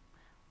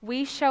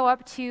 we show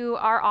up to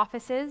our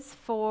offices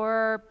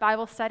for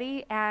Bible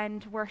study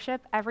and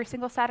worship every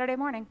single Saturday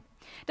morning.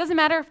 Doesn't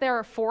matter if there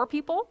are 4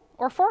 people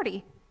or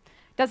 40.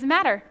 Doesn't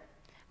matter,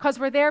 because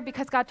we're there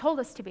because God told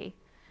us to be.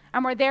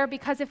 And we're there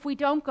because if we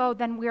don't go,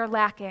 then we're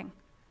lacking.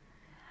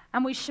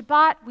 And we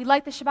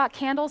light the Shabbat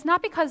candles,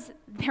 not because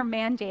they're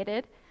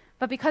mandated,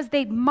 but because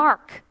they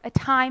mark a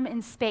time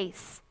and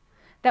space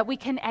that we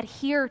can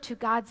adhere to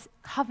God's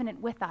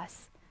covenant with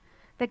us.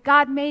 That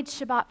God made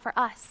Shabbat for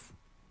us,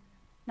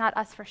 not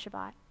us for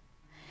Shabbat.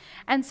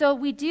 And so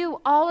we do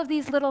all of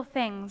these little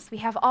things. We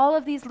have all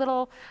of these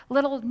little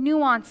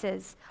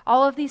nuances,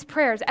 all of these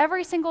prayers.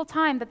 Every single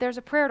time that there's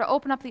a prayer to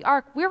open up the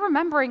ark, we're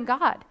remembering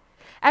God.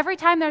 Every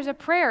time there's a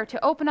prayer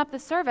to open up the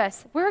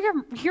service,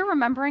 you're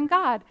remembering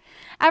God.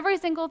 Every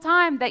single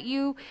time that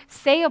you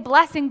say a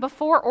blessing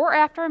before or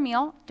after a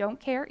meal, don't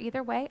care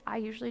either way. I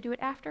usually do it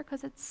after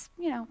because it's,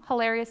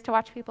 hilarious to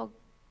watch people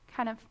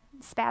kind of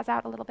spaz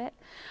out a little bit.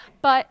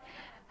 But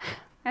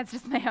that's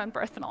just my own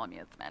personal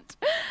amusement.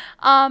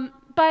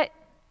 But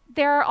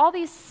there are all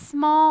these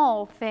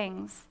small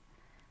things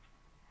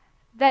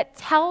that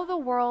tell the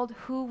world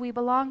who we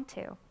belong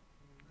to.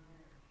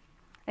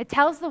 It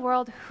tells the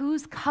world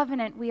whose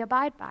covenant we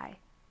abide by.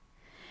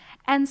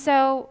 And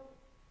so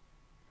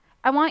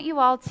I want you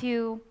all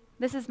to,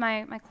 this is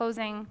my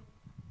closing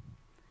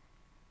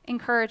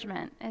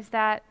encouragement, is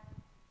that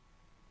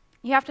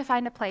you have to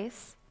find a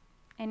place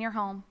in your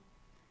home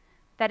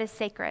that is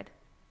sacred,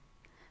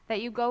 that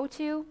you go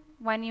to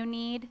when you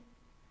need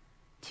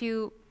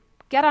to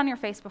get on your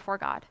face before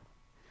God,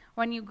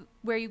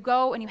 where you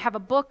go and you have a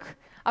book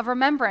of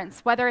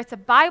remembrance, whether it's a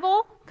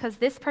Bible, because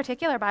this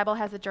particular Bible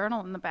has a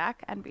journal in the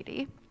back,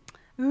 NBD.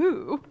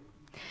 Ooh.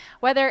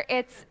 Whether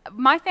it's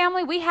my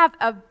family, we have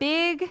a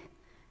big,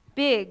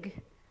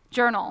 big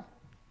journal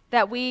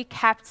that we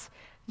kept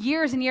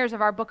years and years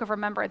of our book of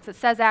remembrance. It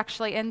says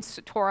actually in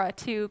Torah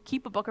to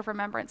keep a book of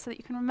remembrance so that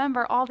you can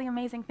remember all the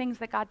amazing things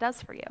that God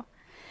does for you.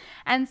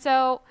 And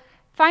so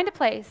find a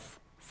place,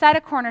 set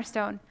a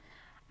cornerstone,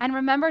 and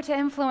remember to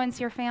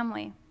influence your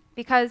family,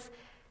 because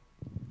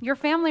your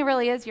family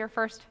really is your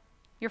first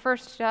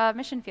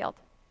mission field.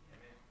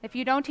 If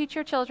you don't teach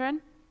your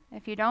children,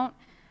 if you don't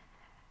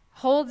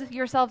hold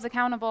yourselves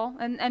accountable,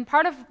 and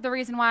part of the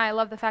reason why I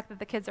love the fact that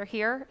the kids are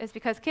here is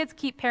because kids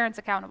keep parents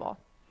accountable.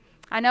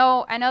 I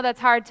know that's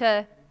hard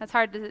to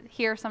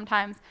hear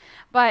sometimes,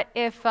 but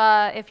if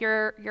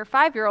your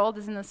 5-year-old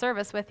is in the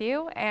service with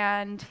you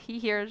and he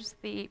hears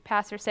the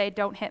pastor say,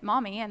 "Don't hit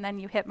mommy," and then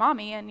you hit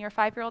mommy, and your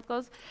 5-year-old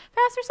goes,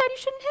 "Pastor said you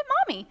shouldn't hit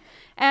mommy,"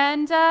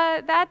 and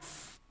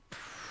that's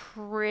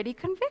pretty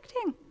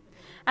convicting.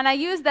 And I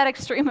use that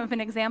extreme of an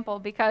example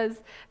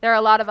because there are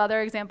a lot of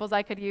other examples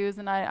I could use,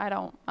 and I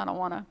don't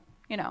want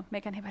to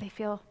make anybody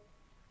feel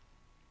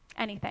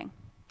anything.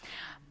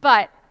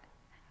 But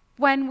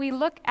when we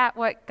look at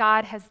what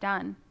God has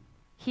done,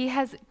 he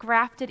has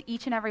grafted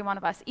each and every one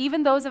of us,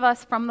 even those of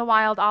us from the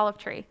wild olive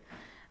tree.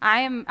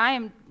 I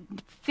am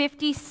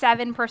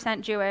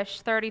 57%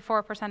 Jewish,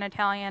 34%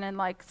 Italian, and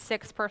like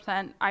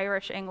 6%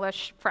 Irish,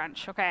 English,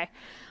 French, okay?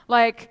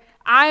 Like,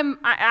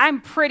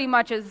 I'm pretty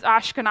much as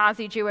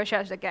Ashkenazi Jewish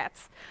as it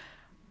gets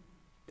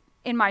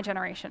in my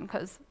generation,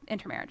 because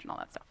intermarriage and all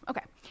that stuff.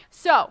 Okay,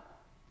 so,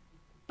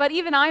 but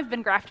even I've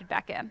been grafted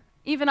back in.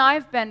 Even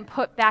I've been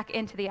put back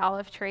into the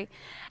olive tree.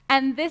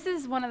 And this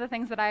is one of the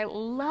things that I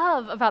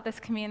love about this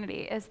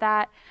community, is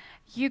that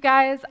you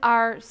guys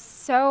are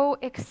so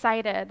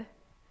excited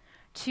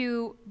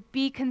to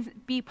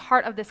be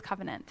part of this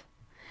covenant.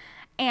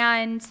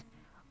 And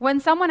when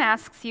someone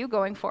asks you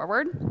going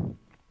forward,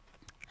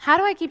 how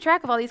do I keep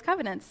track of all these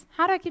covenants?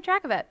 How do I keep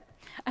track of it?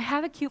 I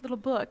have a cute little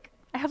book.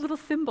 I have little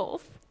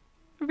symbols.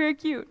 They're very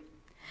cute.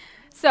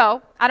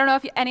 So, I don't know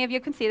if any of you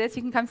can see this.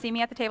 You can come see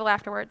me at the table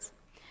afterwards.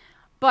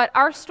 But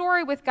our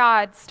story with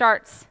God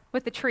starts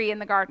with the tree in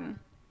the garden.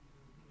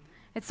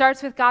 It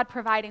starts with God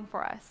providing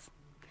for us.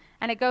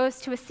 And it goes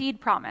to a seed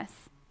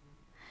promise.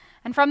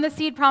 And from the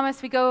seed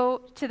promise, we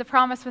go to the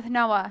promise with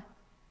Noah.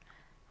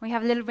 We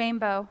have a little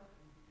rainbow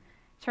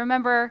to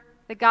remember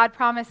that God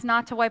promised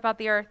not to wipe out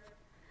the earth.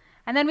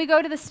 And then we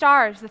go to the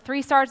stars, the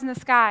 3 stars in the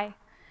sky,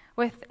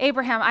 with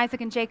Abraham,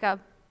 Isaac, and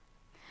Jacob.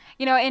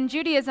 In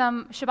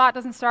Judaism, Shabbat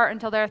doesn't start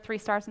until there are 3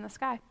 stars in the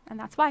sky. And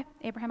that's why,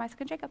 Abraham,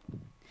 Isaac, and Jacob.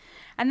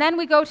 And then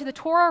we go to the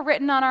Torah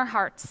written on our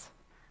hearts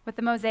with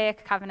the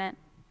Mosaic covenant.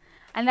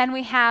 And then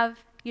we have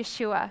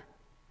Yeshua,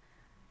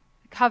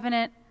 the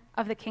covenant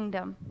of the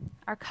kingdom,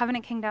 our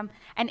covenant kingdom.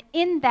 And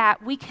in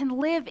that, we can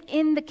live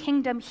in the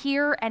kingdom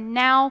here and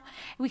now.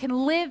 We can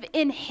live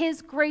in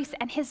his grace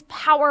and his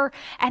power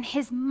and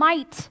his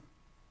might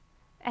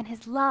and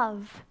his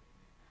love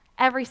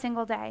every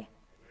single day.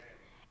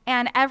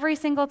 And every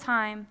single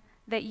time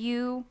that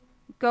you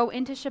go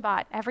into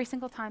Shabbat, every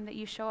single time that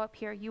you show up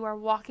here, you are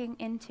walking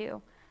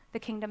into the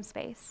kingdom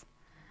space.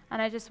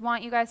 And I just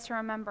want you guys to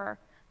remember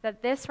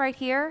that this right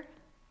here,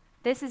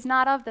 this is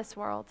not of this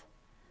world.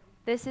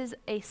 This is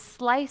a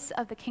slice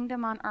of the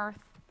kingdom on earth,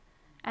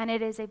 and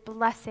it is a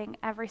blessing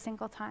every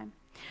single time.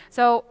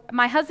 So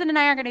my husband and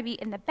I are going to be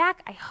in the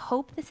back. I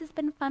hope this has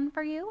been fun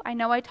for you. I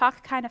know I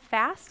talk kind of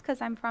fast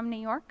because I'm from New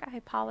York. I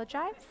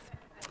apologize.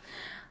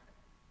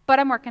 But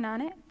I'm working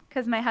on it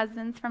because my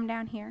husband's from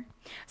down here.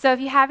 So if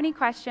you have any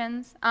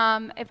questions,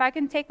 if I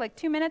can take like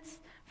 2 minutes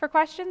for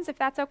questions, if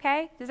that's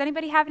okay. Does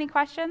anybody have any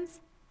questions?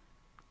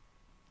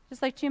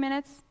 Just like 2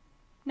 minutes?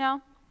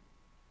 No?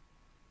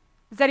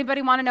 Does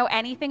anybody want to know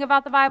anything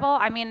about the Bible?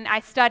 I mean, I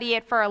study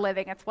it for a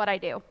living. It's what I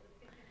do.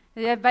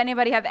 Does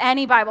anybody have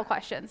any Bible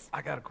questions?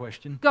 I got a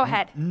question. Go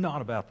ahead.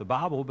 Not about the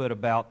Bible, but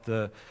about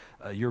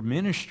your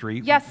ministry.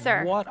 Yes,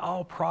 sir. What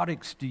all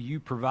products do you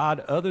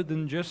provide other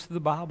than just the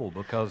Bible?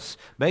 Because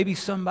maybe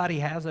somebody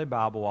has a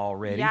Bible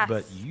already, Yes.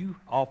 but you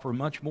offer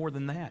much more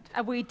than that.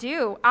 We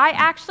do. I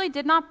actually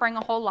did not bring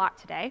a whole lot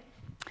today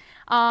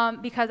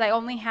because I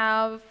only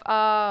have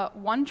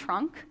one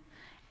trunk,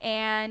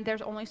 and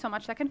there's only so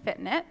much that can fit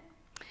in it.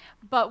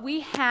 But we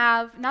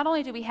have, not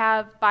only do we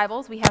have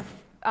Bibles, we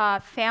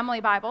have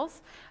family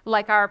Bibles,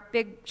 like our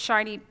big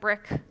shiny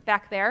brick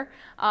back there.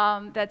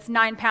 That's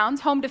 9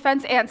 pounds, home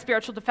defense and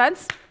spiritual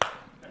defense.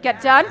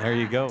 Get done. There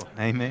you go.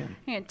 Amen.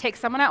 You can take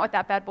someone out with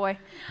that bad boy.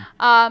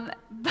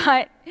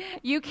 But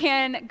you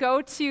can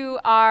go to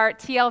our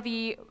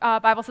TLV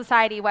Bible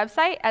Society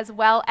website as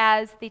well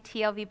as the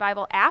TLV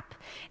Bible app.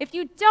 If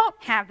you don't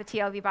have the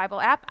TLV Bible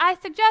app, I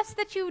suggest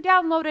that you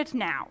download it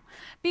now,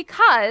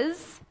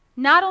 because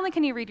not only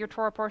can you read your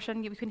Torah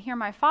portion, you can hear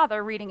my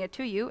father reading it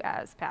to you,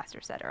 as Pastor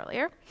said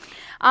earlier,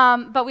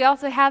 but we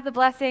also have the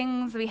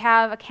blessings, we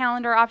have a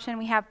calendar option,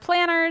 we have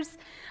planners,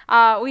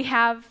 we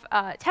have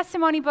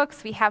testimony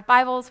books, we have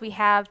Bibles, we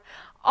have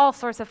all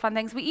sorts of fun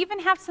things. We even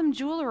have some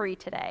jewelry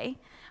today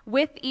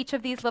with each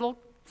of these little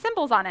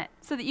symbols on it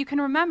so that you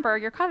can remember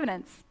your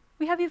covenants.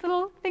 We have these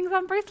little things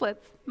on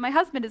bracelets. My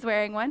husband is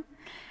wearing one.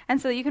 And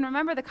so that you can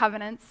remember the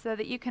covenants, so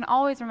that you can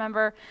always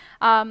remember.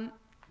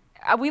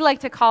 We like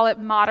to call it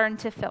modern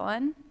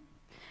tefillin,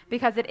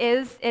 because it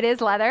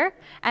is leather,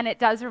 and it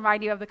does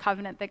remind you of the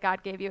covenant that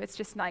God gave you. It's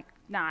just not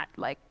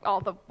like all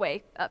the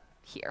way up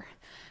here.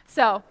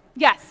 So,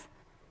 yes.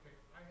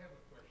 I have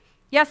a question.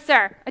 Yes,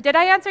 sir. Did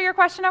I answer your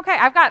question okay?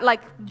 I've got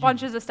like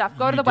bunches of stuff.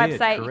 Go to the You did,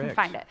 website, you can correct.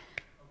 find it.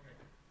 Okay.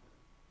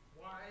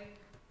 Why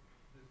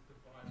does the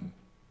Bible,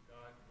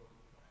 God wrote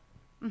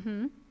the Bible?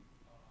 Mm-hmm. You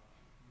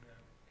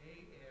have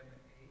A-M-A-N,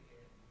 you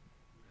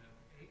have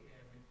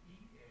A-M-E-N,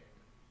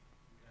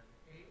 you have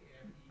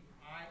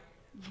A-M-E-I-N.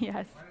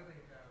 Yes. Why do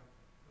they have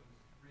those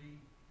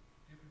 3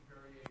 different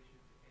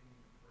variations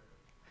ending in prayer?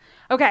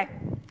 Okay,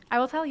 I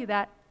will tell you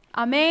that.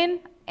 Amen,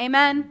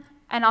 amen,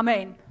 and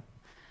amen.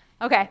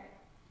 Okay.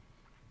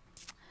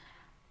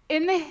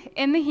 In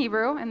the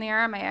Hebrew, in the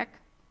Aramaic,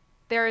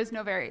 there is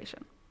no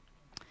variation.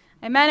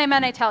 Amen,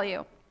 amen, I tell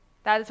you.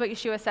 That is what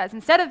Yeshua says.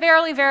 Instead of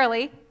verily,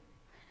 verily,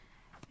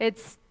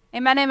 it's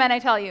amen, amen, I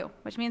tell you,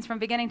 which means from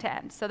beginning to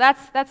end. So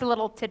that's a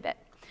little tidbit.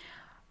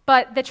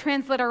 But the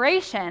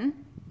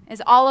transliteration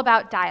is all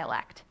about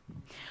dialect.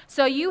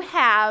 So you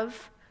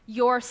have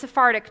your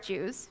Sephardic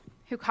Jews,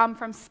 who come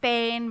from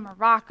Spain,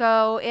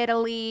 Morocco,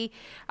 Italy,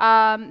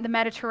 the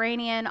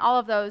Mediterranean, all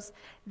of those.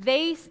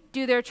 They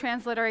do their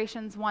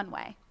transliterations one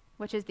way,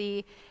 which is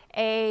the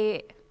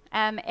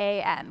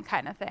A-M-A-N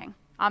kind of thing.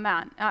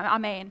 Amen.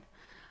 Amen.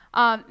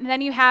 And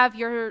then you have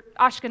your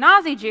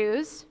Ashkenazi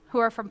Jews, who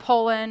are from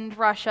Poland,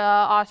 Russia,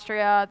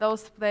 Austria,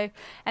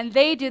 and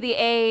they do the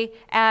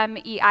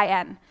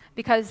A-M-E-I-N,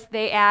 because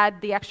they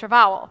add the extra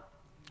vowel.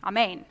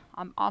 Amen.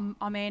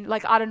 Amen.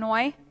 Like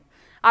Adonai.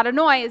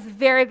 Adonai is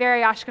very,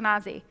 very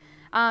Ashkenazi.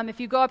 If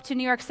you go up to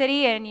New York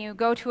City and you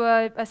go to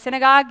a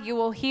synagogue, you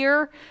will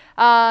hear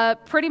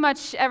pretty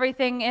much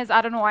everything is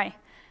Adonai.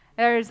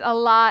 There's a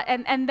lot,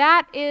 and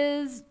that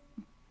is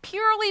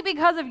purely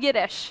because of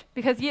Yiddish,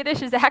 because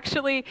Yiddish is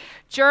actually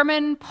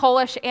German,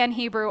 Polish, and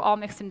Hebrew all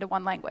mixed into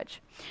one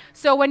language.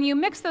 So when you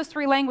mix those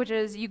 3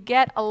 languages, you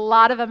get a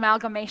lot of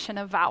amalgamation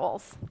of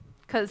vowels,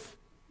 because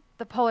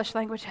the Polish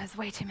language has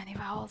way too many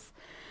vowels.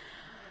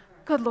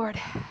 Good Lord,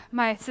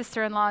 my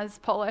sister-in-law is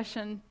Polish,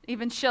 and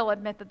even she'll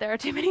admit that there are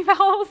too many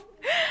vowels.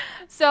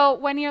 So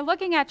when you're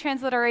looking at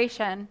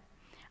transliteration,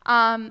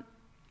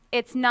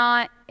 it's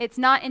not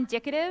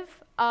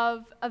indicative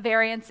of a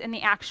variance in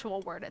the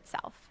actual word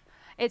itself.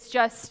 It's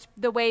just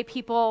the way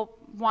people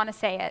want to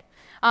say it.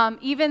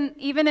 Even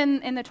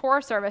in the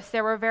Torah service,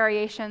 there were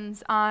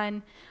variations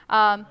on.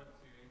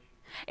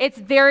 It's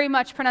very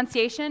much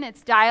pronunciation,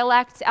 it's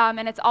dialect,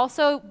 and it's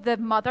also the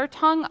mother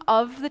tongue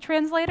of the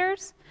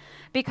translators.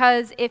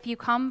 Because if you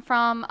come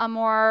from a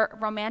more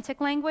romantic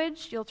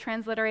language, you'll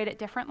transliterate it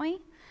differently.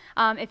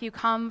 If you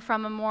come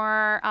from a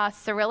more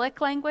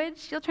Cyrillic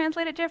language, you'll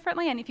translate it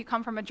differently. And if you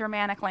come from a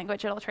Germanic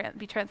language, it'll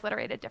be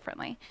transliterated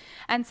differently.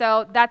 And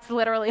so that's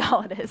literally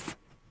all it is.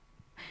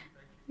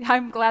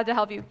 I'm glad to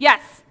help you.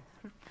 Yes,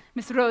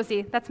 Miss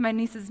Rosie. That's my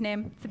niece's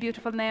name. It's a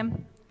beautiful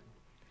name.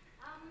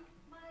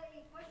 My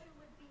question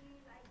would be,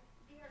 like,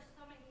 there are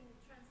so many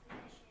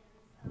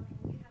translations.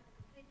 You have the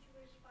complete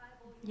Jewish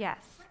Bible. Yes.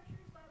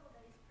 Scriptures Bible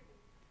that is pretty.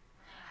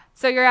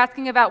 So you're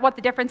asking about what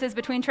the difference is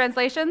between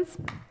translations?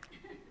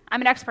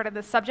 I'm an expert in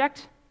this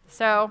subject,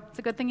 so it's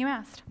a good thing you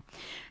asked.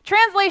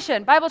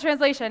 Translation, Bible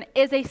translation,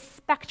 is a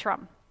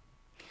spectrum.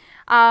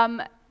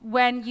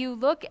 When you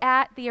look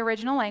at the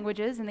original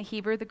languages in the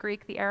Hebrew, the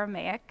Greek, the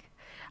Aramaic,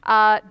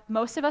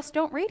 most of us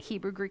don't read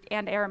Hebrew, Greek,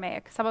 and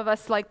Aramaic. Some of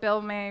us, like Bill,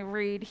 may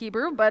read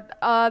Hebrew, but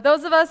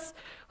those of us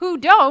who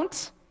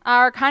don't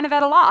are kind of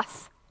at a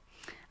loss.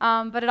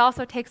 but it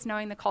also takes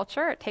knowing the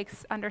culture. It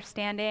takes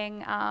understanding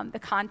the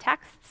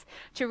contexts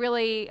to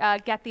really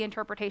get the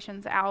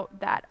interpretations out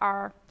that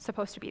are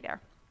supposed to be there.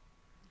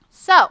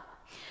 So,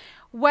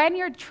 when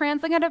you're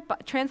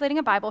translating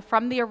a Bible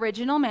from the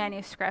original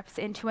manuscripts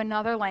into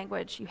another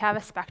language, you have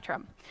a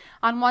spectrum.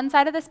 On one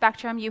side of the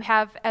spectrum, you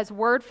have as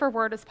word for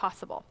word as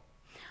possible.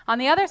 On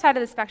the other side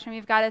of the spectrum,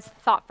 you've got as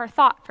thought for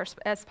thought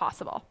as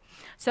possible.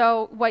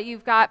 So what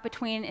you've got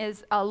between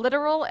is a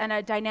literal and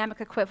a dynamic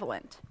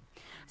equivalent.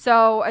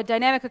 So a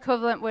dynamic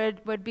equivalent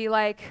would be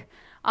like,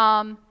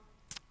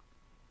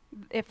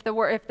 if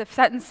the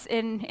sentence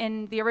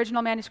in the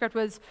original manuscript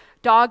was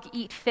dog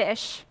eat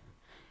fish,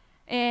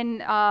 in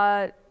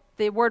the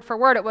word for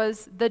word it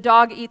was the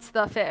dog eats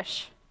the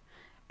fish.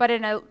 But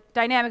in a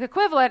dynamic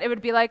equivalent, it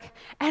would be like,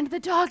 and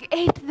the dog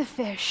ate the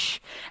fish,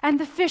 and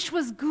the fish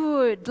was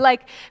good.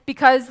 Like,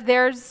 because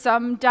there's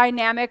some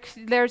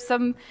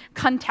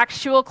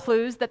contextual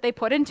clues that they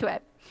put into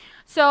it.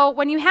 So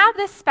when you have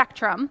this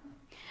spectrum,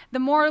 the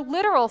more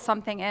literal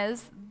something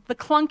is, the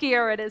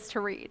clunkier it is to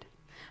read.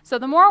 So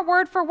the more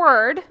word for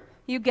word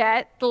you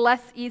get, the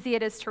less easy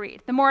it is to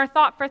read. The more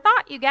thought for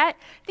thought you get,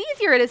 the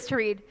easier it is to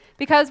read.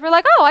 Because we're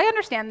like, oh, I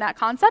understand that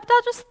concept.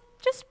 I'll just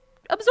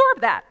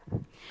absorb that.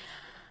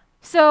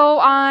 So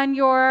on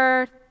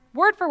your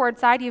word for word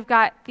side, you've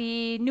got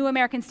the New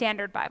American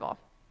Standard Bible.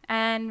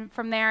 And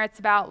from there, it's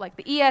about like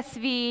the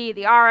ESV,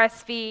 the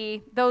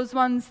RSV, those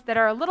ones that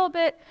are a little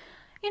bit,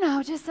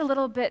 just a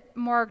little bit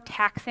more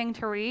taxing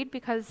to read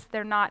because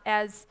they're not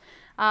as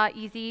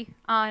easy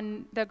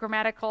on the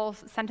grammatical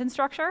sentence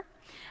structure.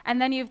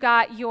 And then you've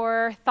got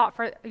your thought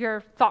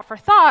for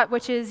thought,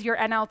 which is your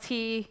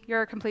NLT,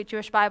 your Complete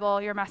Jewish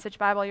Bible, your Message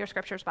Bible, your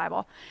Scriptures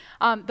Bible.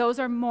 Those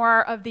are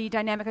more of the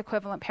dynamic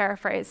equivalent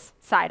paraphrase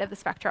side of the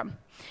spectrum.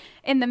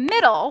 In the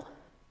middle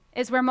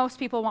is where most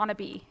people want to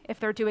be if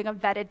they're doing a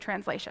vetted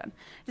translation.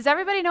 Does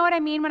everybody know what I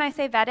mean when I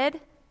say vetted?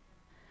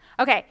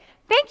 Okay,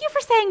 thank you for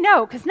saying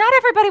no, because not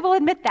everybody will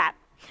admit that.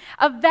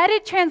 A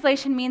vetted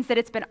translation means that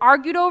it's been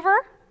argued over,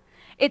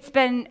 it's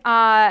been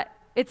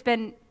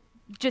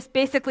just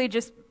basically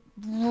just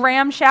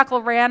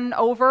ramshackle ran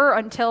over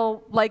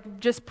until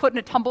just put in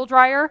a tumble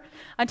dryer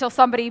until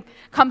somebody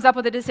comes up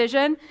with a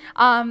decision.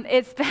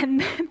 It's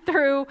been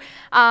through,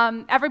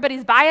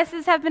 everybody's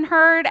biases have been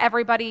heard,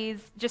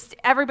 everybody's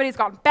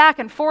gone back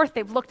and forth,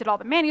 they've looked at all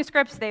the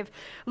manuscripts, they've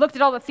looked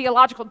at all the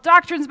theological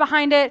doctrines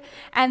behind it,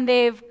 and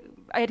they've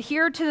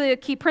adhered to the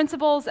key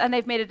principles, and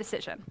they've made a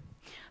decision.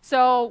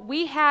 So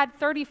we had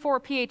 34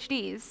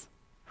 PhDs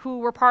who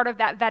were part of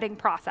that vetting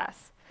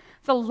process.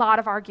 It's a lot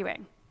of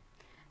arguing.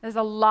 There's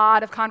a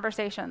lot of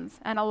conversations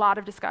and a lot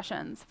of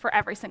discussions for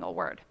every single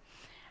word.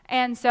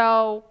 And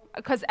so,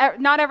 because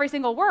not every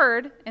single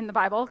word in the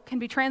Bible can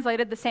be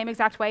translated the same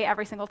exact way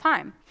every single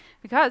time.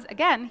 Because,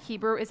 again,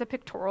 Hebrew is a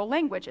pictorial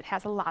language. It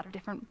has a lot of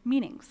different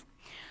meanings.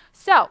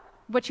 So,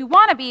 what you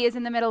want to be is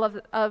in the middle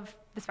of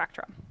the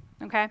spectrum,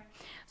 okay?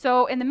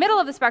 So, in the middle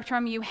of the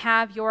spectrum, you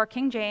have your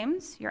King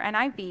James, your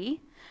NIV,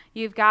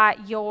 you've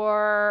got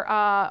your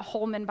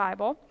Holman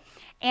Bible,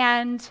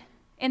 and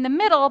in the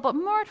middle, but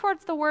more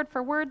towards the word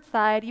for word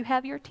side, you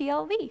have your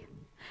TLV.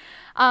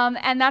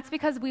 And that's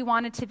because we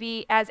wanted to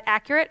be as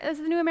accurate as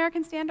the New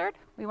American Standard,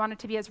 we wanted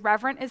to be as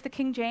reverent as the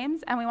King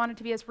James, and we wanted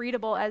to be as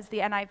readable as the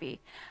NIV.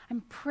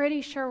 I'm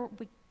pretty sure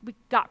we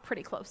got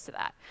pretty close to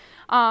that.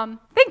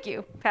 Thank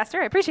you,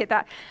 Pastor, I appreciate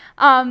that.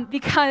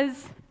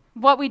 Because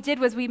what we did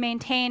was we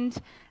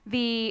maintained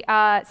the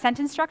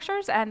sentence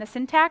structures and the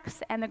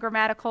syntax and the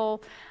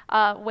grammatical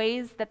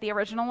ways that the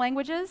original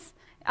languages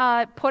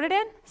put it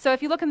in. So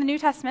if you look in the New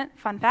Testament,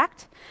 fun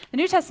fact, the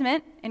New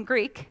Testament in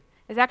Greek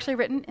is actually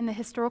written in the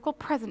historical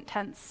present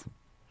tense,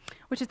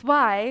 which is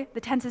why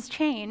the tenses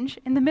change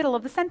in the middle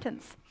of the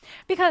sentence,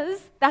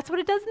 because that's what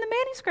it does in the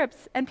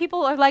manuscripts. And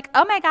people are like,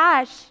 oh my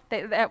gosh,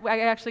 I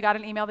actually got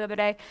an email the other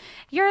day,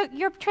 your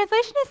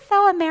translation is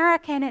so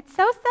American, it's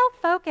so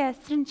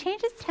self-focused and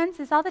changes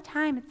tenses all the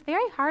time. It's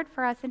very hard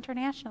for us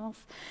internationals.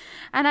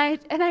 And I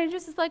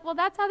just was like, well,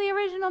 that's how the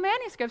original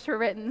manuscripts were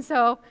written,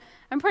 so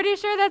I'm pretty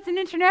sure that's an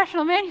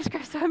international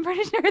manuscript, so I'm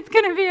pretty sure it's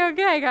going to be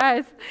okay,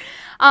 guys.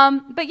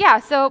 But yeah,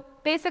 so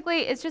basically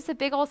it's just a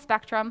big old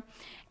spectrum.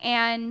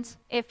 And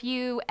if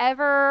you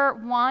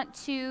ever want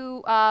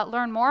to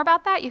learn more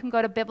about that, you can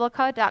go to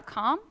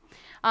biblica.com.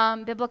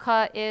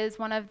 Biblica is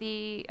one of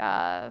the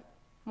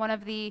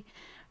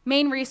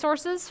main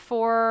resources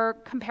for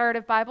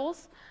comparative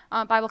Bibles,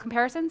 Bible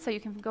comparisons, so you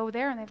can go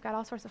there and they've got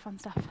all sorts of fun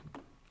stuff.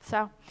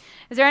 So,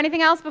 is there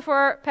anything else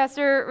before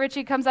Pastor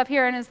Richie comes up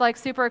here and is like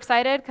super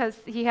excited because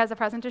he has a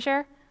present to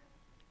share?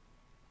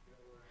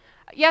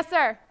 Yes,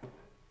 sir.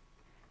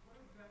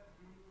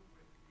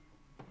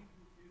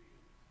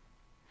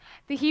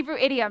 The Hebrew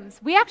idioms.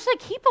 We actually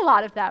keep a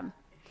lot of them.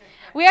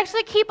 We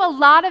actually keep a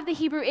lot of the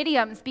Hebrew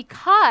idioms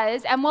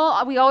because, and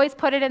we always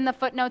put it in the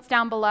footnotes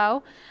down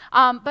below,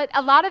 but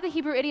a lot of the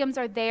Hebrew idioms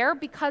are there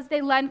because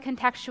they lend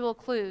contextual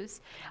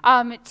clues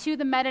to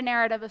the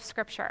meta-narrative of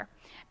Scripture.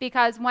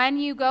 Because when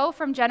you go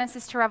from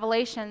Genesis to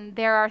Revelation,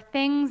 there are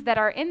things that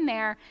are in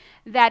there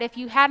that if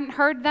you hadn't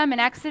heard them in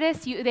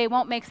Exodus, they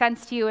won't make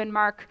sense to you in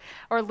Mark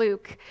or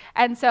Luke.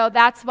 And so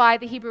that's why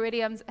the Hebrew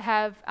idioms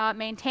have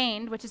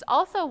maintained, which is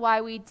also why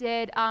we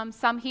did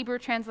some Hebrew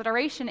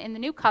transliteration in the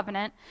New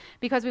Covenant,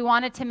 because we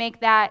wanted to make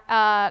that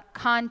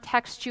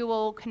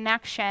contextual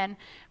connection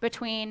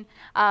between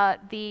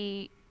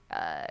the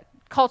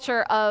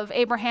culture of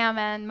Abraham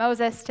and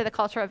Moses to the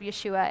culture of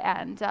Yeshua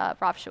and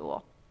Rav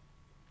Shaul.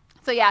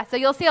 So yeah, so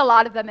you'll see a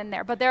lot of them in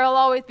there, but there will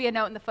always be a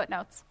note in the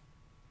footnotes.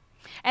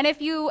 And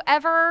if you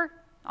ever,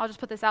 I'll just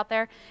put this out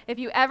there, if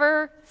you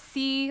ever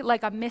see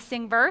like a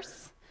missing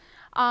verse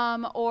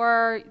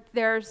or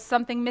there's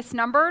something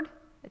misnumbered,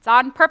 it's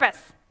on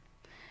purpose,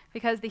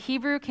 because the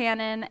Hebrew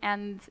canon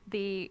and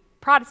the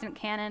Protestant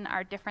canon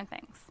are different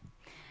things.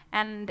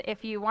 And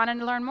if you want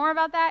to learn more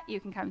about that, you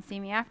can come see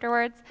me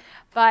afterwards.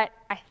 But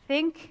I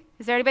think,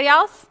 is there anybody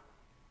else?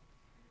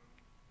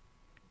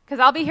 Because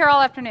I'll be here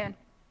all afternoon.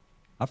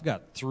 I've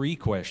got 3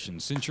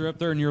 questions. Since you're up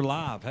there and you're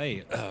live,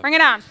 hey. Bring it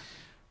on.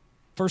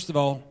 First of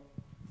all,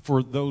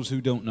 for those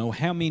who don't know,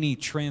 how many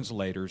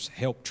translators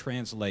help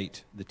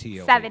translate the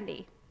TLD?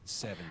 70.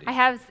 70.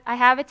 I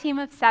have a team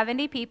of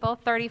 70 people,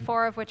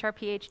 34 of which are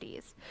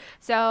PhDs.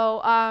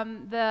 So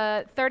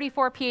the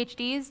 34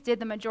 PhDs did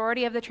the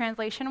majority of the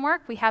translation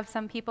work. We have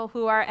some people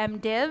who are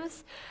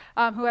MDivs,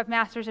 who have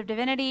Masters of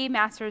Divinity,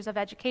 Masters of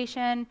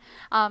Education,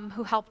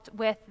 who helped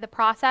with the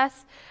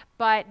process.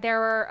 But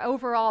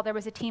overall, there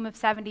was a team of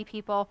 70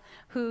 people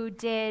who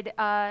did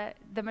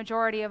the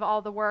majority of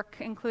all the work,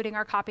 including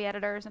our copy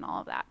editors and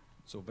all of that.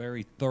 So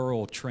very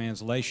thorough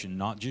translation,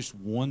 not just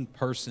one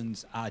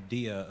person's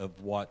idea of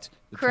what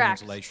the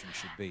translation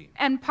should be.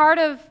 And part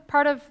of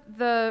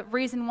the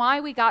reason why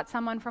we got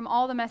someone from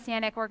all the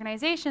Messianic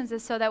organizations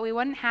is so that we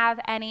wouldn't have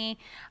any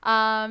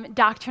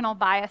doctrinal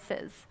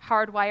biases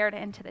hardwired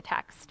into the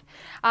text.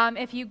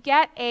 If you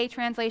get a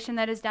translation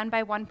that is done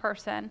by one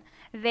person,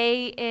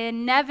 they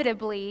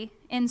inevitably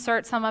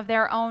insert some of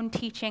their own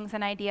teachings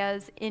and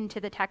ideas into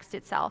the text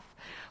itself,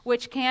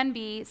 which can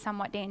be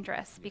somewhat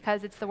dangerous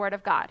because it's the Word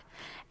of God,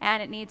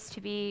 and it needs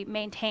to be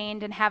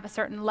maintained and have a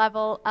certain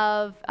level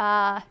of,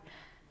 a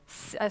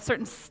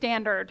certain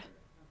standard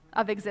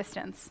of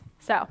existence.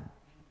 So.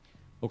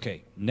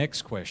 Okay,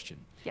 next question.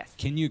 Yes.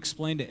 Can you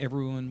explain to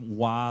everyone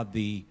why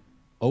the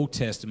Old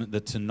Testament,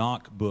 the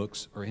Tanakh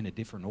books, are in a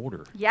different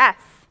order? Yes.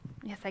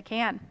 Yes, I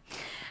can.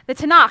 The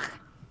Tanakh.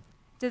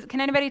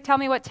 Can anybody tell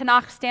me what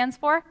Tanakh stands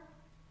for?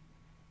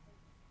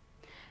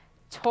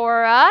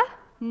 Torah,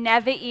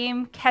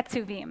 Nevi'im,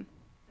 Ketuvim.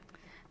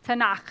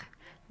 Tanakh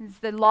is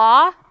the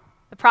law,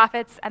 the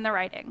prophets, and the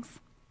writings.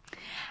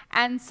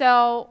 And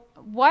so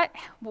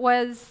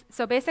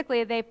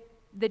basically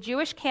the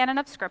Jewish canon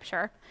of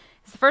Scripture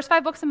is the first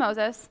 5 books of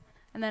Moses,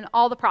 and then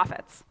all the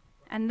prophets.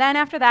 And then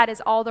after that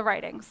is all the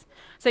writings.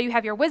 So you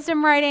have your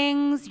wisdom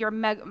writings, your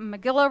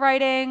Megillah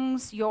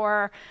writings,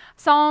 your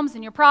Psalms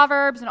and your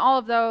Proverbs and all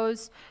of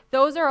those.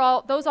 Those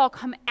all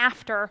come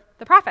after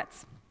the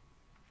prophets.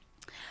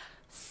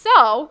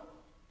 So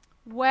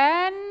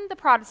when the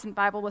Protestant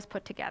Bible was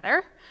put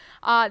together,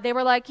 they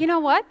were like, you know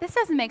what? This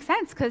doesn't make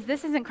sense because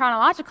this isn't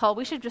chronological.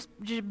 We should just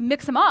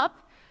mix them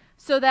up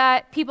so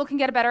that people can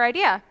get a better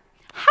idea.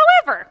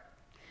 However,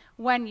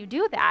 when you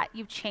do that,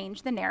 you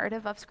change the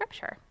narrative of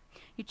Scripture.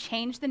 You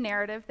change the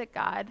narrative that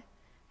God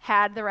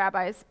had the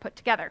rabbis put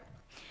together.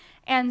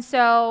 And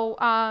so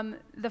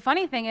the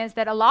funny thing is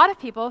that a lot of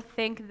people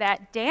think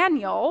that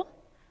Daniel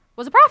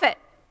was a prophet.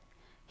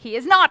 He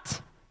is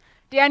not.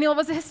 Daniel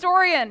was a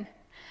historian.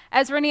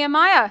 Ezra and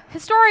Nehemiah,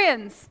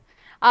 historians.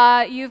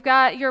 You've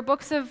got your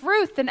books of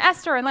Ruth and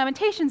Esther and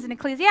Lamentations and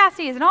Ecclesiastes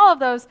and all of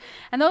those,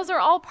 and those are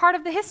all part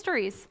of the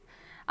histories.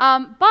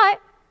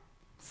 But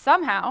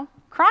somehow,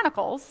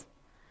 Chronicles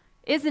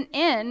isn't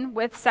in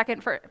with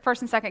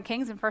 1st and 2nd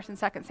Kings and 1st and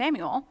 2nd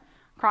Samuel.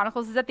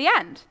 Chronicles is at the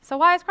end. So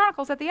why is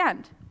Chronicles at the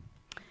end?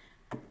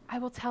 I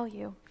will tell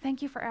you.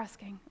 Thank you for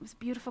asking. It was a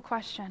beautiful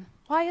question.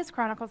 Why is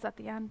Chronicles at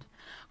the end?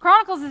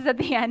 Chronicles is at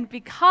the end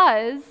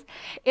because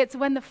it's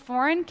when the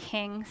foreign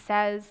king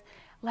says,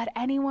 let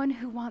anyone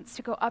who wants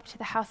to go up to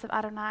the house of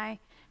Adonai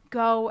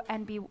go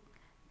and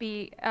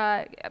be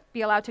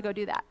allowed to go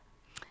do that.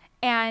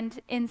 And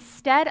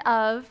instead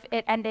of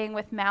it ending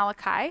with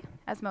Malachi,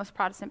 as most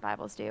Protestant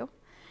Bibles do,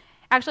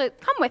 actually,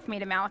 come with me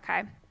to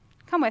Malachi.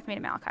 Come with me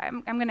to Malachi.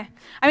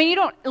 You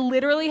don't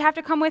literally have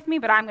to come with me,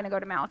 but I'm going to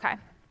go to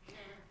Malachi.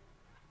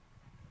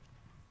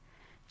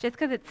 Just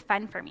because it's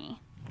fun for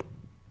me.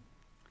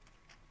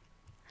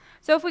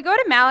 So if we go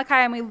to Malachi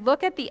and we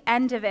look at the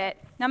end of it,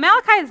 now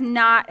Malachi is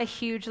not a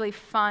hugely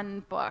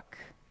fun book,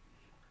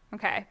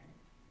 okay?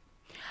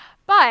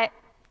 But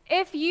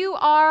if you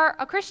are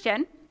a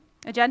Christian,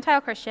 a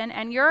Gentile Christian,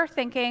 and you're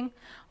thinking,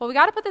 well, we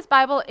got to put this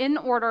Bible in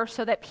order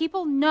so that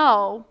people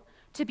know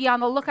to be on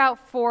the lookout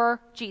for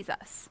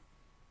Jesus,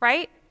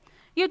 right?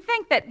 You'd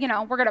think that,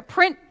 we're going to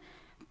print,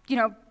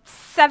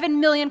 7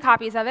 million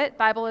copies of it.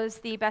 Bible is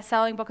the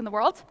best-selling book in the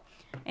world.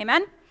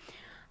 Amen.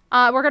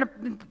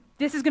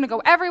 This is going to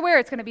go everywhere.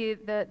 It's going to be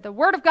the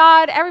Word of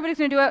God. Everybody's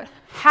going to do it.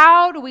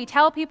 How do we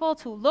tell people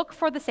to look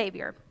for the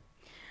Savior?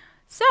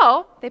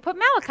 So they put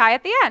Malachi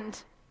at the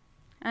end.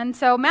 And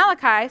so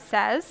Malachi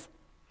says,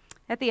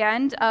 at the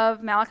end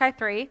of Malachi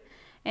 3,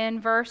 in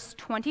verse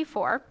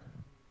 24,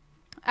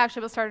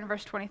 actually we'll start in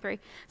verse 23. It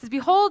says,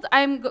 "Behold,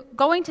 I am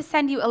going to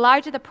send you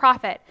Elijah the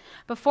prophet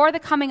before the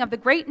coming of the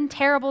great and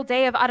terrible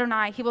day of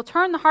Adonai. He will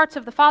turn the hearts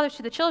of the fathers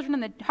to the children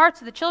and the hearts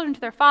of the children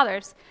to their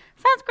fathers."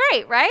 Sounds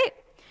great, right?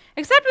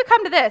 "Except we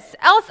come to this,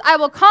 else I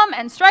will come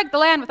and strike the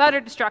land with utter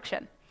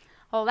destruction."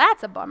 Well,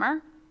 that's a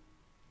bummer.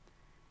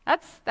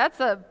 That's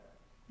a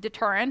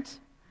deterrent,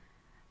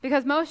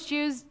 because most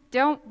Jews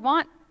don't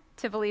want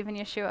to believe in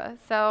Yeshua.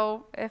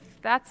 So if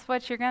that's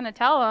what you're going to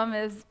tell them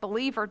is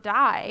believe or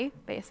die,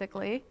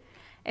 basically,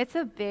 it's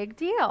a big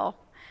deal.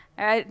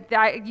 I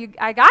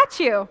got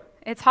you.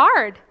 It's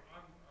hard.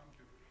 I'm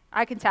Jewish.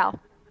 I can tell. And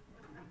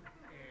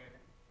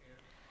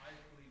I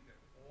believe that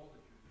all the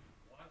Jews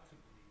want to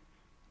believe,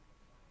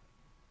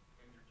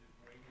 and they're just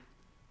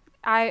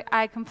waiting.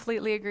 I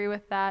completely agree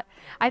with that.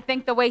 I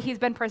think the way he's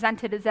been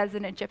presented is as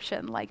an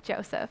Egyptian, like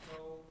Joseph.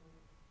 So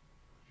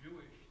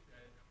Jewish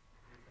that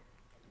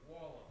there's a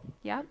wall up.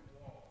 Yep.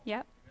 Wall.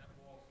 Yep. And that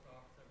wall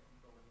stops them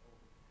from going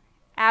over.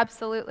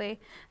 Absolutely.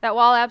 That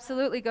wall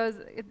absolutely goes,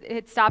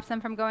 it stops them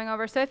from going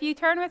over. So if you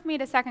turn with me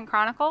to 2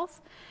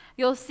 Chronicles,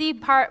 you'll see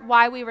part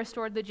why we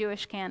restored the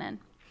Jewish canon.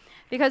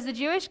 Because the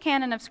Jewish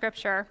canon of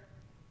Scripture,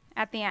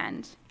 at the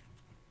end,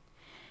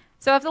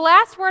 so if the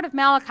last word of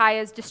Malachi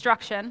is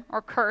destruction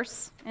or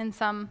curse in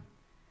some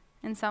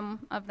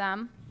of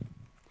them,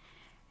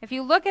 if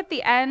you look at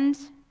the end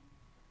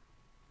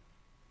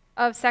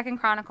of 2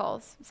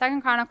 Chronicles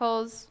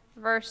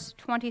verse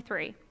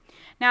 23.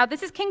 Now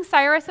this is King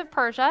Cyrus of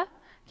Persia.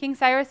 King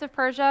Cyrus of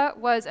Persia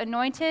was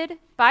anointed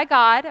by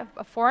God,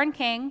 a foreign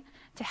king,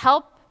 to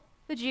help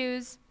the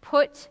Jews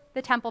put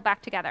the temple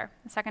back together,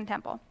 the second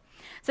temple.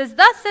 It says,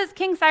 "Thus says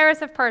King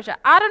Cyrus of Persia,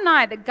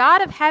 Adonai, the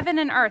God of heaven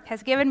and earth,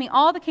 has given me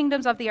all the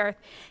kingdoms of the earth.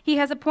 He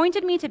has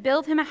appointed me to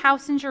build him a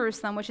house in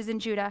Jerusalem, which is in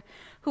Judah.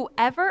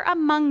 Whoever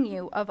among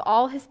you of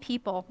all his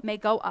people may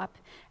go up,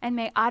 and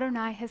may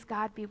Adonai his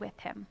God be with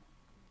him."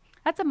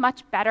 That's a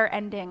much better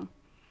ending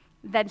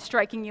than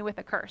striking you with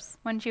a curse.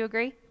 Wouldn't you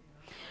agree?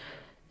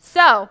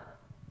 So,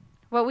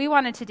 what we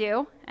wanted to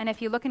do, and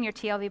if you look in your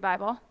TLV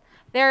Bible,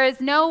 there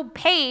is no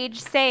page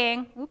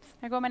saying, oops,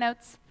 there go my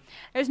notes.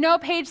 There's no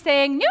page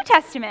saying New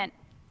Testament,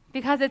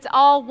 because it's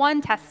all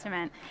one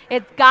testament.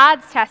 It's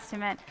God's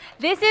testament.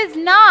 This is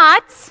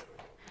not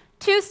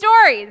two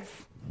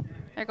stories.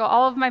 There go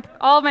all of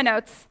my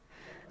notes.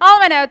 All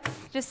of my notes,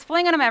 just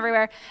flinging them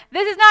everywhere.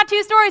 This is not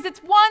two stories, it's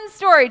one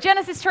story.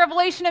 Genesis to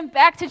Revelation and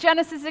back to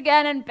Genesis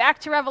again and back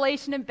to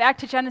Revelation and back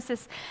to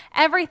Genesis.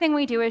 Everything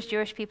we do as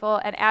Jewish people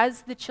and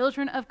as the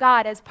children of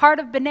God, as part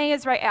of B'nai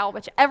Israel,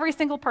 which every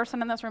single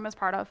person in this room is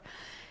part of,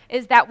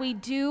 is that we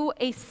do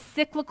a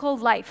cyclical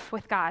life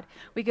with God.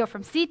 We go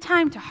from seed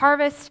time to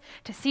harvest,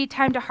 to seed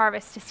time to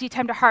harvest, to seed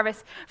time to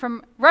harvest,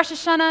 from Rosh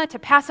Hashanah to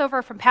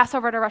Passover, from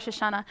Passover to Rosh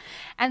Hashanah.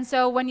 And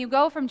so when you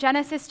go from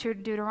Genesis to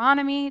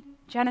Deuteronomy,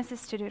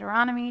 Genesis to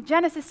Deuteronomy,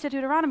 Genesis to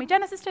Deuteronomy,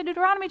 Genesis to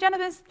Deuteronomy,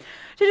 Genesis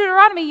to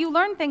Deuteronomy, you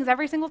learn things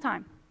every single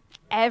time.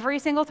 Every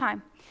single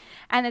time.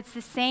 And it's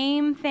the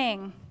same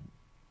thing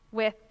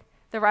with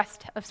the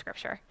rest of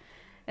Scripture,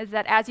 is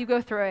that as you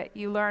go through it,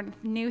 you learn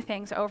new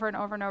things over and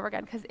over and over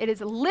again, because it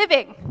is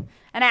living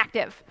and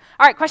active.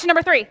 All right, question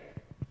number 3.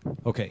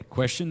 Okay,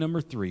 question number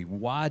 3.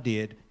 Why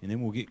did, and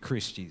then we'll get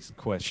Christy's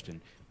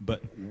question,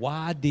 but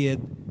why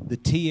did the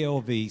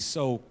TLV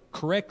so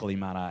correctly,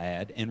 might I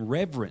add, and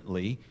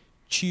reverently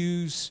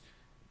choose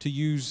to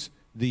use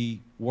the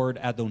word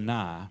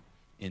Adonai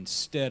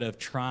instead of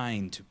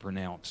trying to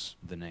pronounce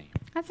the name?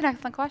 That's an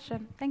excellent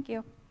question. Thank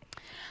you.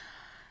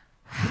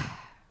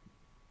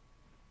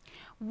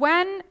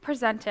 When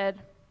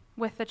presented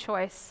with the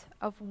choice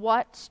of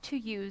what to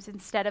use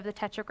instead of the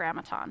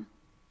Tetragrammaton,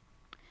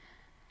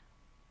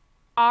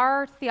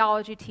 our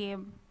theology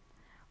team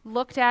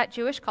looked at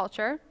Jewish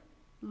culture,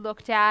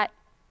 looked at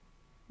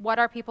what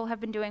our people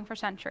have been doing for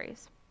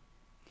centuries,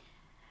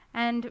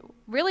 and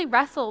really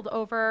wrestled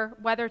over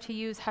whether to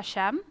use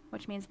Hashem,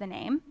 which means the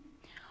name,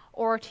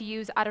 or to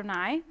use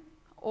Adonai,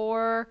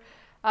 or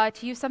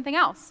to use something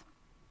else.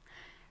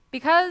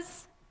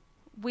 Because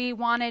we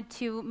wanted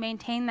to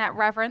maintain that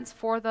reverence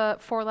for the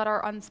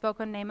four-letter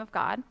unspoken name of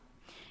God,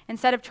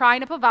 instead of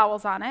trying to put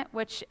vowels on it,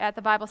 which at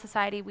the Bible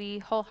Society we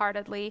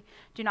wholeheartedly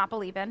do not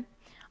believe in,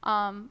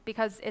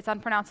 because it's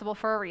unpronounceable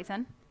for a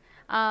reason.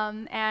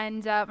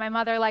 My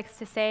mother likes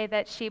to say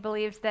that she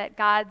believes that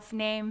God's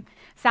name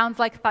sounds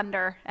like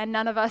thunder, and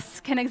none of us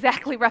can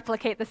exactly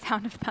replicate the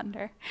sound of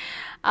thunder.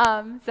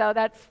 So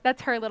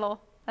that's her little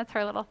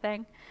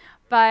thing.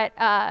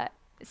 But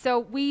so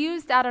we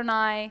used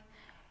Adonai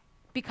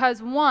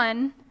because,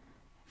 one,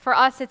 for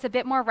us it's a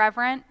bit more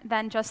reverent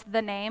than just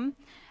the name.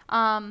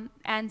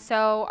 And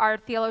so our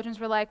theologians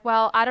were like,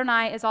 well,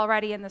 Adonai is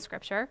already in the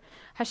scripture.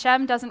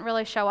 Hashem doesn't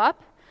really show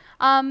up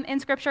in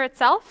scripture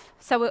itself,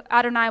 so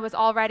Adonai was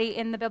already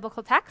in the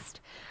biblical text.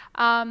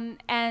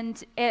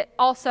 And it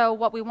also,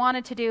 what we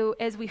wanted to do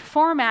is we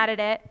formatted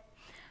it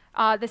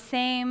the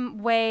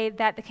same way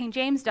that the King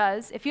James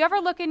does. If you ever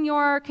look in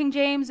your King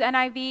James,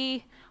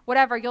 NIV,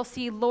 whatever, you'll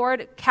see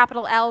Lord,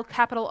 capital L,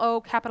 capital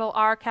O, capital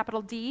R,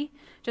 capital D,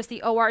 just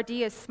the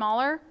O-R-D is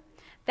smaller.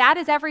 That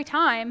is every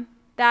time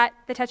that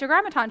the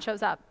Tetragrammaton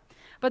shows up.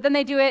 But then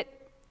they do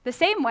it the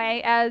same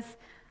way as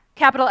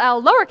capital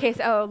L, lowercase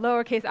o,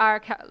 lowercase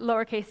r,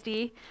 lowercase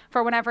d,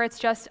 for whenever it's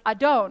just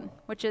Adon,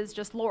 which is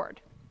just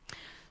Lord.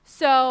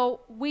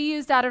 So we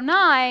used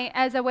Adonai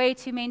as a way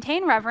to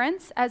maintain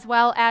reverence, as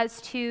well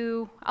as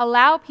to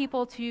allow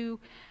people to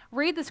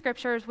read the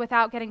scriptures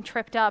without getting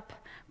tripped up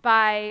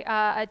by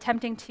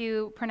attempting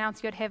to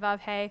pronounce Yod He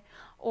Vav He,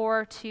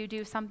 or to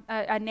do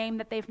a name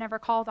that they've never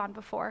called on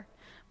before.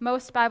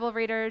 Most Bible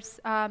readers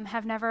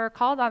have never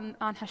called on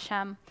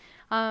Hashem.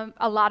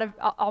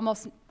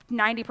 Almost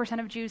 90%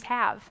 of Jews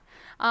have.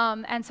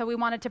 And so we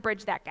wanted to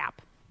bridge that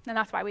gap. And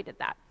that's why we did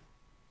that.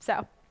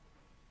 So.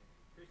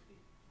 Christy,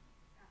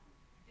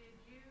 did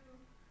you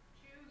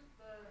choose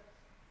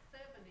the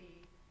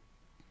 70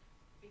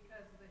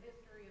 because of the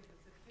history of the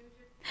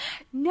Septuagint?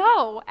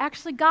 No,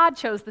 actually God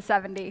chose the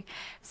 70.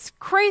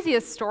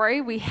 Craziest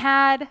story, we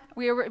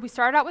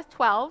started out with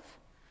 12.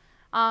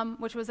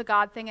 Which was a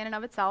God thing in and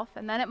of itself,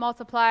 and then it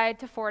multiplied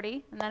to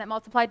 40, and then it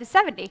multiplied to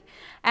 70.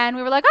 And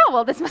we were like, oh,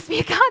 well, this must be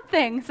a God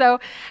thing. So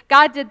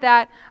God did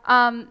that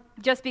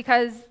just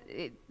because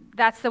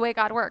that's the way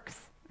God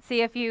works.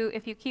 See, if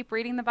you keep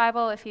reading the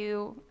Bible, if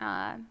you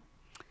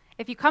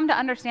come to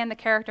understand the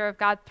character of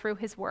God through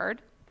his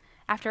word,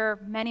 after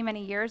many,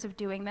 many years of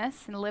doing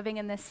this and living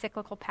in this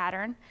cyclical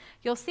pattern,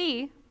 you'll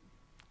see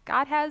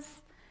God's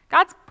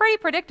pretty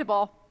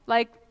predictable.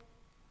 Like,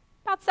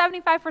 about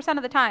 75%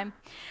 of the time.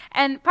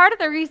 And part of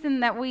the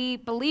reason that we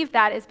believe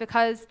that is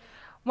because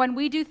when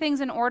we do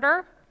things in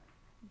order,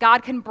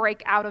 God can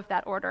break out of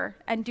that order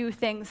and do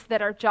things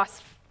that are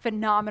just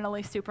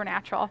phenomenally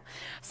supernatural.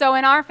 So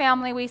in our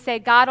family, we say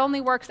God only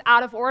works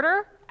out of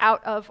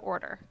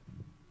order.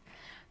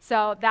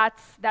 So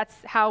that's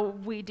how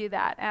we do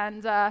that.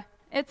 And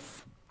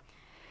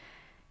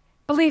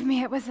believe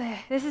me,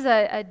 this is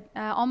a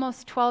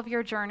almost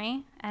 12-year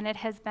journey, and it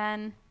has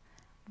been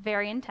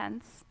very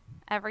intense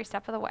every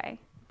step of the way,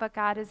 but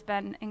God has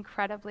been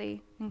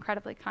incredibly,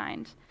 incredibly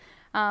kind.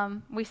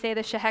 We say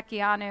the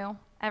Shehekianu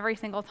every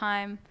single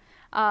time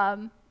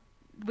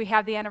we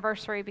have the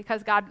anniversary,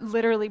 because God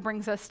literally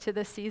brings us to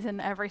this season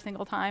every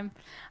single time.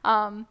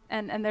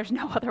 And there's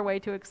no other way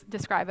to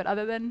describe it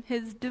other than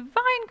his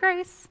divine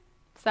grace.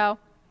 So.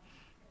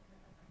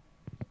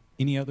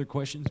 Any other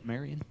questions,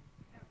 Marion?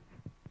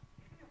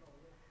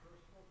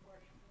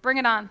 Bring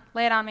it on.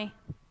 Lay it on me.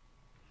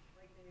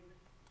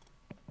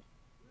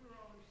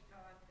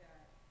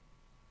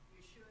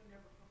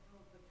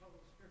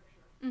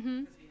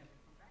 Mm-hmm. Because he had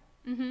to come back.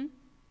 Mm-hmm.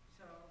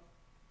 So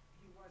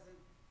he wasn't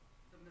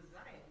the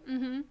Messiah.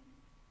 Mm-hmm.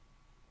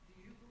 Do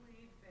you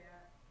believe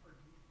that, or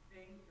do you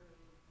think, or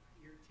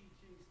your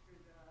teachings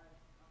through the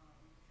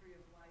Tree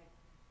of Life,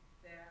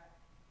 that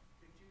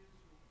the Jews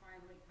will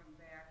finally come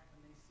back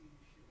when they see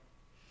Yeshua?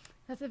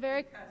 That's a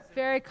very,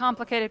 very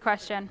complicated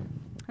question.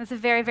 That's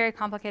a very, very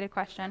complicated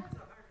question. That's the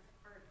hardest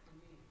part for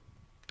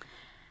me.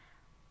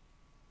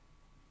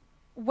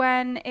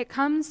 When it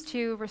comes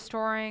to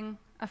restoring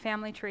a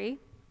family tree,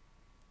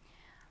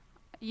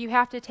 you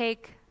have to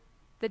take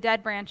the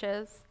dead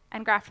branches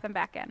and graft them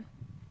back in.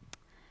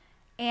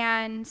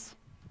 And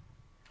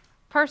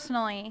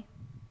personally,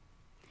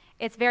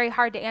 it's very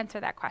hard to answer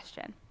that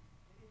question,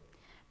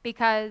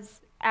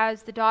 because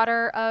as the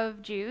daughter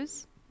of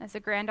Jews, as the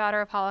granddaughter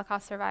of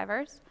Holocaust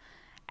survivors,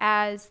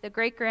 as the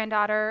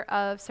great-granddaughter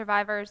of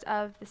survivors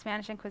of the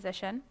Spanish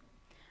Inquisition,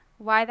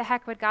 why the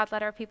heck would God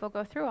let our people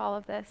go through all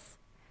of this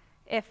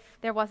if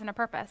there wasn't a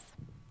purpose?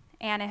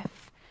 And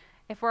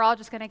if we're all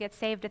just going to get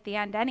saved at the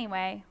end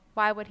anyway,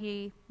 why would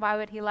he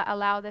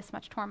allow this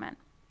much torment?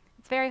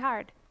 It's very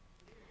hard.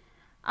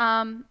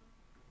 And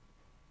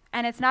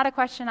it's not a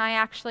question I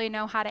actually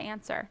know how to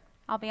answer,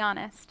 I'll be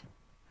honest,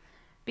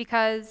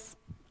 because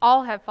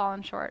all have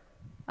fallen short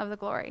of the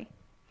glory,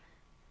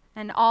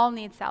 and all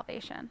need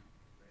salvation.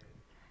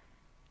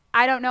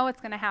 I don't know what's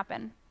going to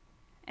happen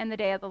in the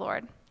day of the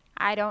Lord.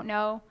 I don't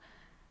know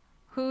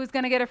who's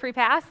going to get a free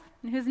pass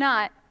and who's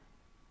not.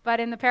 But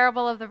in the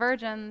parable of the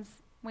virgins,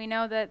 we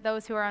know that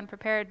those who are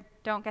unprepared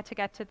don't get to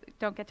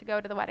go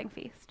to the wedding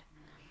feast,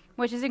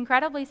 which is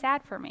incredibly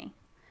sad for me,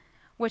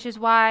 which is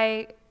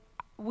why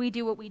we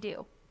do what we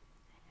do,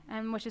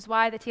 and which is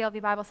why the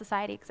TLV Bible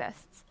Society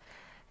exists,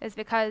 is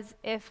because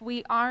if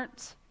we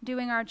aren't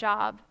doing our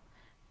job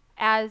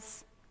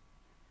as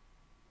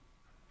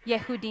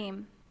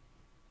Yehudim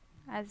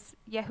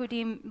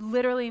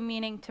literally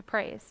meaning to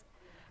praise,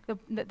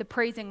 the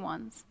praising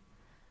ones,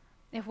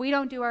 if we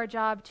don't do our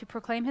job to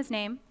proclaim his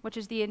name, which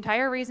is the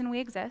entire reason we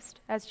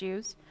exist as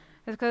Jews,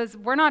 Because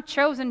we're not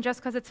chosen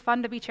just because it's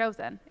fun to be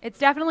chosen. It's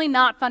definitely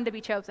not fun to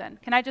be chosen.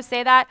 Can I just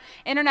say that?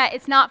 Internet,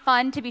 it's not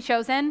fun to be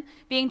chosen.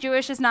 Being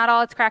Jewish is not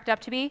all it's cracked up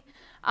to be.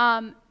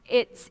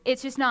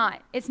 It's just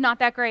not. It's not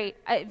that great.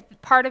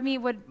 Part of me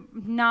would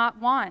not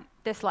want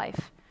this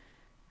life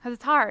because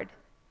it's hard.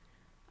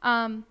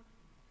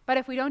 But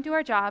if we don't do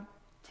our job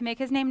to make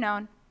his name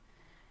known,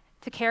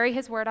 to carry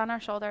his word on our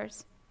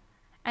shoulders,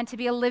 and to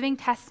be a living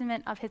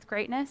testament of his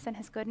greatness and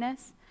his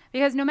goodness,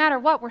 because no matter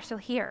what, we're still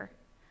here.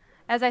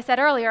 As I said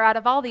earlier, out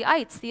of all the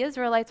ites, the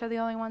Israelites are the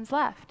only ones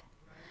left.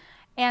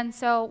 And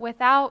so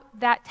without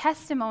that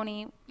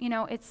testimony,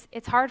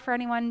 it's hard for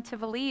anyone to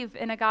believe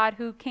in a God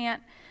who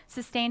can't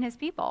sustain his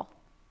people.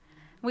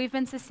 We've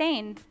been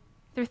sustained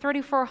through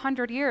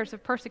 3,400 years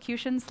of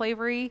persecution,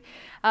 slavery,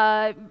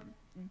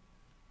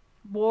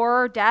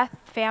 war, death,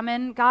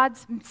 famine.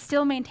 God's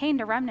still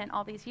maintained a remnant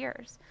all these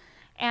years.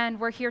 And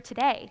we're here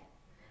today.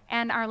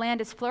 And our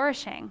land is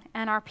flourishing,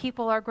 and our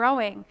people are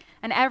growing.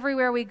 And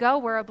everywhere we go,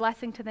 we're a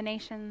blessing to the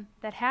nation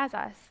that has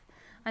us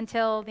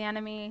until the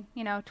enemy,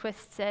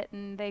 twists it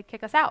and they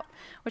kick us out,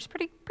 which is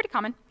pretty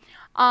common.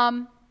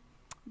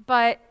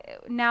 But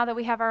now that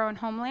we have our own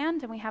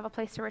homeland and we have a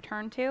place to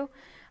return to,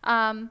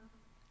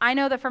 I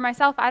know that for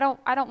myself, I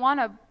don't want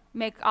to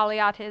make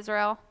Aliyah to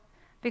Israel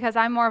because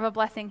I'm more of a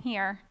blessing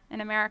here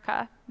in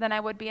America than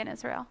I would be in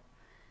Israel.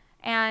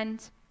 And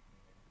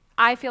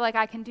I feel like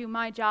I can do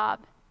my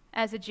job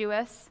as a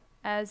Jewess,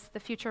 as the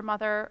future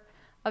mother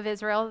of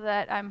Israel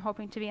that I'm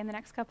hoping to be in the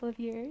next couple of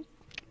years.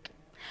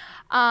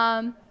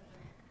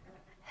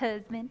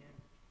 Husband.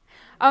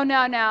 Oh,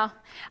 no.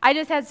 I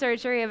just had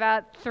surgery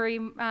about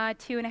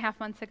 2.5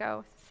 months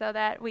ago so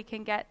that we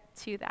can get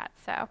to that.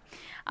 So,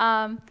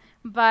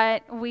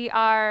 but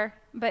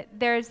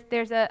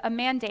there's a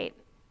mandate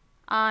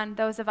on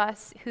those of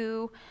us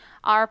who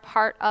are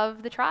part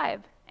of the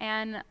tribe.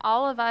 And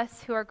all of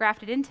us who are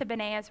grafted into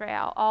B'nai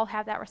Israel all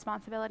have that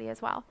responsibility as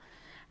well.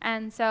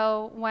 And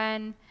so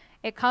when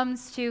it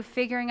comes to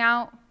figuring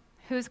out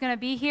who's going to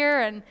be here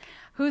and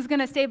who's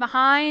going to stay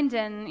behind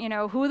and,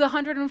 who the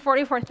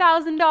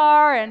 144,000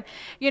 are and,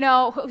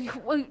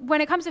 when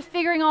it comes to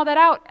figuring all that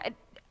out,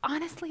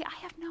 honestly, I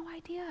have no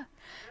idea.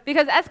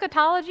 Because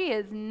eschatology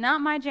is not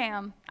my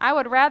jam. I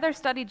would rather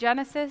study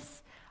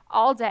Genesis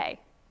all day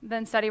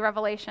than study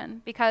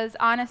Revelation, because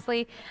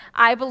honestly,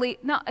 I believe,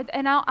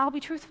 I'll be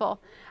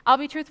truthful.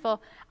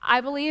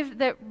 I believe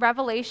that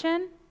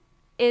Revelation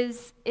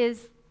is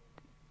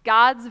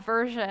God's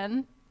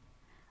version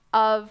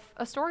of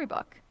a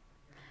storybook.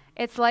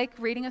 It's like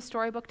reading a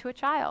storybook to a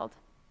child.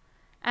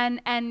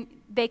 And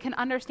they can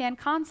understand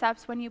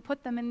concepts when you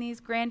put them in these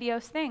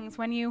grandiose things.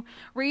 When you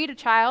read a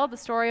child the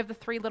story of the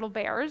 3 little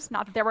bears,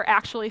 not that there were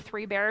actually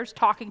 3 bears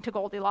talking to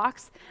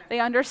Goldilocks,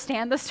 they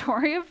understand the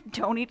story of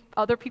don't eat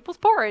other people's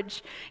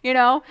porridge,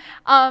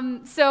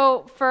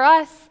 So for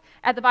us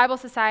at the Bible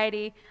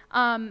Society,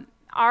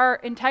 our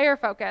entire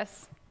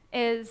focus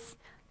is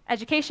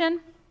education,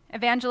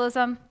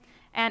 evangelism,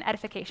 and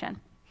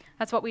edification.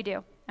 That's what we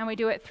do. And we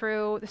do it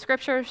through the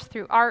scriptures,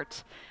 through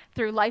art,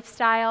 through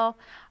lifestyle,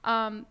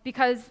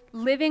 because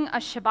living a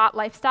Shabbat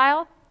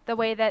lifestyle, the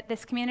way that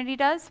this community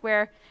does,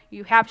 where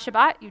you have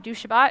Shabbat, you do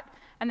Shabbat,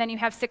 and then you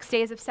have 6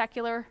 days of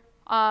secular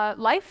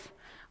life.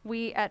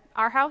 At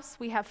our house,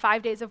 we have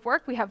 5 days of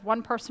work, we have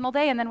 1 personal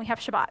day, and then we have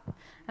Shabbat.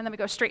 And then we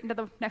go straight into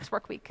the next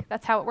work week.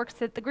 That's how it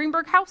works at the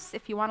Greenberg house.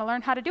 If you want to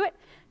learn how to do it,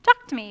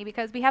 talk to me,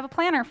 because we have a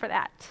planner for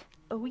that.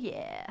 Oh,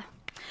 yeah.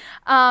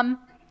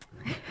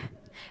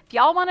 If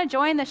y'all want to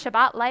join the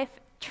Shabbat life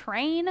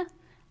train,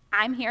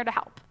 I'm here to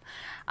help.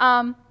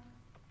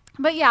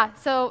 But yeah,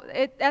 so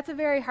that's a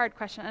very hard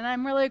question, and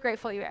I'm really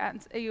grateful you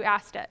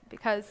asked it,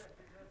 because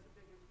That's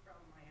the biggest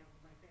problem I have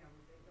with my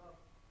family. They go,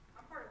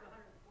 I'm part of the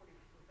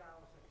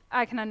 144,000.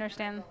 I can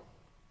understand.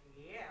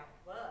 Yeah,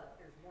 but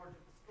there's more to the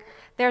story.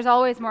 There's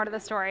always more to the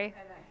story.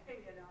 And if they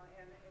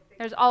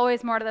There's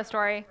always more to the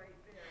story.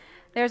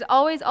 There's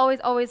always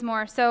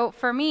more. So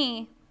for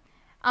me,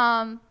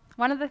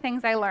 one of the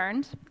things I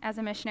learned as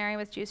a missionary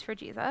with Jews for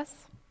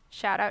Jesus,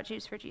 shout out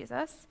Jews for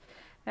Jesus,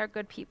 they're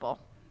good people,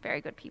 very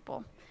good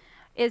people,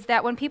 is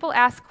that when people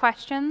ask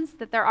questions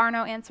that there are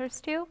no answers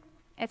to,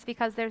 it's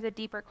because there's a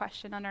deeper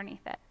question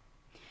underneath it.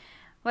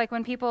 Like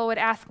when people would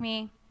ask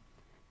me,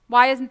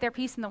 why isn't there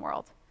peace in the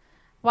world?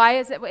 Why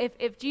is it,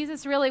 if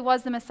Jesus really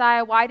was the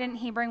Messiah, why didn't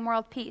he bring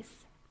world peace?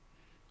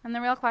 And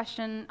the real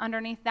question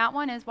underneath that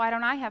one is, why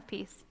don't I have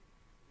peace?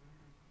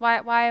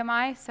 Why am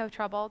I so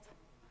troubled?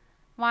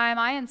 Why am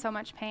I in so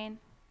much pain?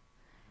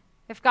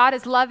 If God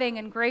is loving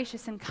and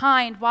gracious and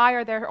kind, why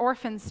are there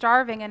orphans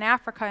starving in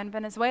Africa and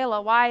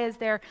Venezuela? Why is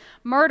there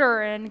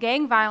murder and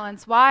gang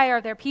violence? Why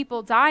are there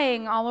people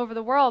dying all over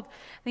the world?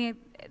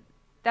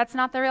 That's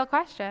not the real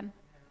question.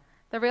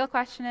 The real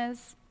question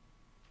is,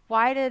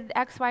 why did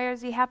X, Y, or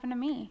Z happen to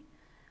me?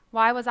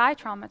 Why was I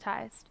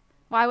traumatized?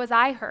 Why was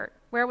I hurt?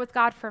 Where was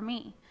God for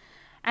me?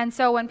 And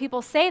so when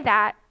people say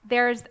that,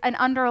 there's an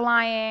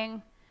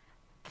underlying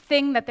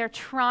thing that they're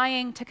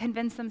trying to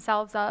convince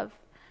themselves of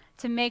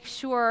to make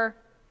sure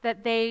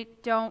that they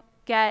don't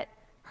get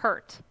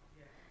hurt.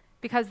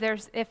 because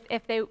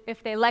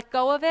if they let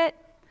go of it,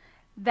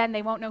 then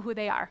they won't know who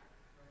they are.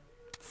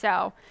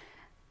 So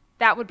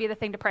that would be the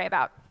thing to pray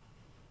about.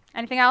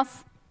 Anything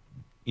else?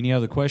 Any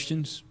other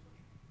questions?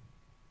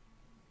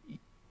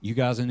 You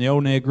guys in the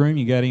old neg room,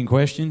 you got any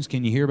questions?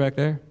 Can you hear back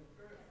there?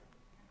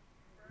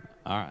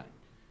 All right.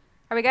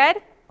 Are we good?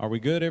 Are we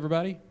good,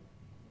 everybody?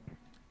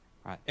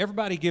 All right.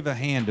 Everybody give a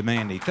hand to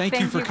Mandy. Thank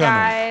you for coming.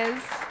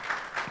 Guys.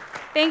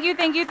 Thank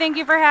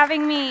you for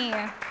having me.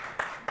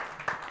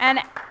 And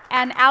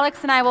Alex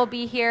and I will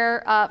be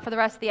here for the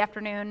rest of the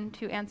afternoon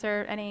to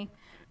answer any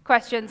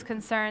questions,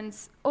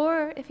 concerns,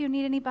 or if you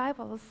need any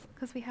Bibles,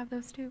 because we have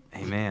those too.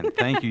 Amen.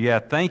 Thank you. Yeah,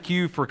 thank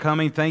you for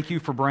coming. Thank you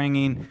for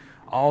bringing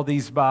all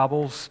these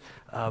Bibles.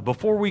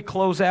 Before we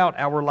close out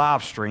our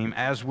live stream,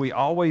 as we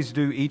always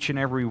do each and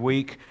every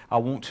week, I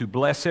want to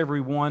bless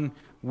everyone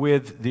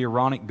with the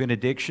Aaronic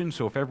benediction.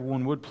 So if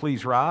everyone would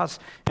please rise.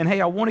 And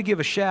hey, I want to give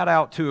a shout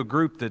out to a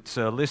group that's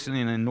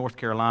listening in North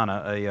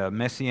Carolina, a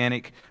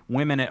Messianic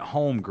Women at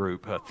Home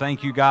group.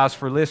 Thank you guys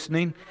for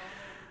listening.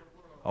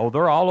 Oh,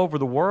 they're all over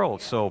the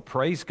world, so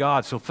praise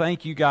God. So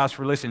thank you guys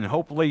for listening.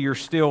 Hopefully you're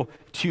still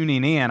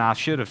tuning in. I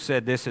should have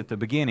said this at the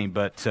beginning,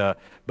 but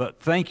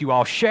thank you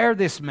all. Share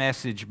this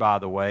message, by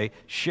the way.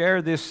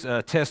 Share this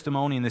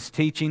testimony and this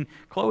teaching.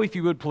 Chloe, if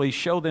you would please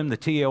show them the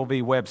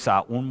TLV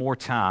website one more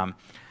time.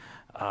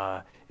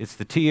 It's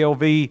the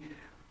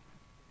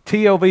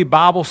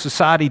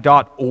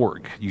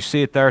TLVBibleSociety.org. You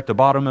see it there at the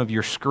bottom of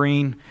your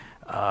screen.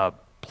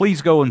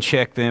 Please go and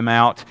check them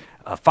out.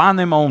 Find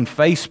them on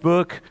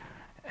Facebook.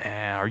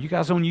 Are you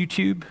guys on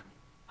YouTube?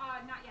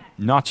 Not yet.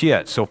 Not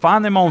yet. So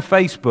find them on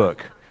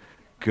Facebook.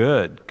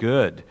 Good,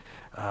 good.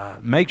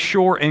 Make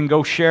sure and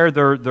go share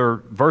their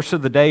verse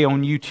of the day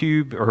on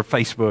YouTube or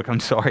Facebook, I'm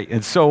sorry,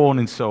 and so on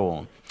and so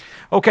on.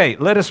 Okay,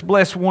 let us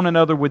bless one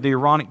another with the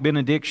Aaronic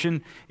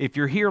benediction. If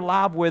you're here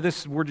live with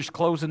us, we're just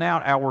closing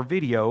out our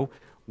video.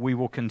 We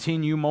will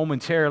continue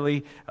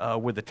momentarily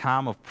with a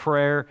time of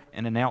prayer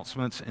and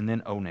announcements and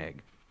then oneg.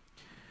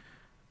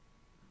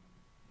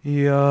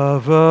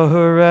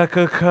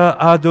 Yavarekaka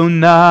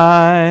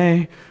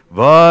Adonai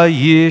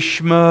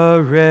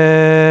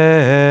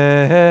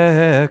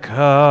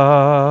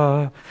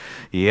Vayishmereka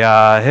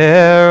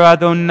Yaher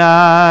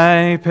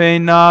Adonai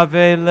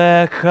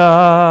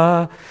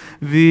Penavelecha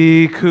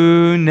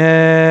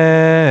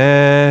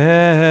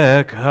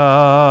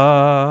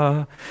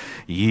Vikuneka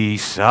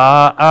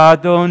Yisa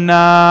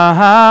Adonai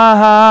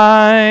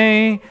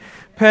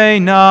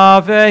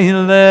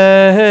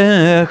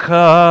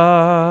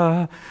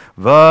Penavelecha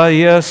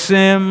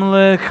Vayasim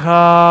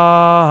lecha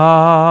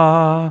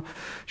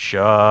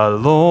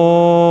shalom.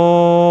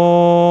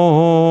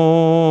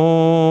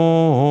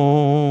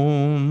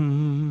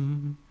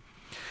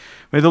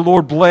 May the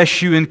Lord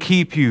bless you and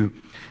keep you.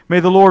 May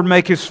the Lord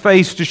make His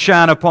face to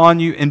shine upon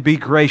you and be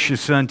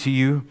gracious unto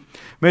you.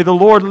 May the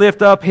Lord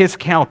lift up His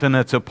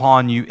countenance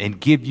upon you and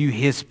give you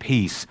His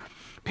peace.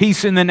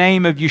 Peace in the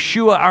name of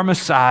Yeshua, our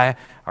Messiah,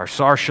 our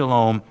Sar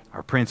Shalom,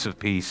 our Prince of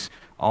Peace.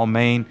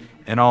 Amen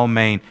and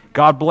amen.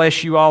 God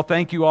bless you all.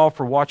 Thank you all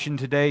for watching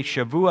today.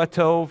 Shavua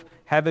Tov.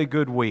 Have a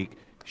good week.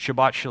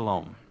 Shabbat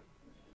Shalom.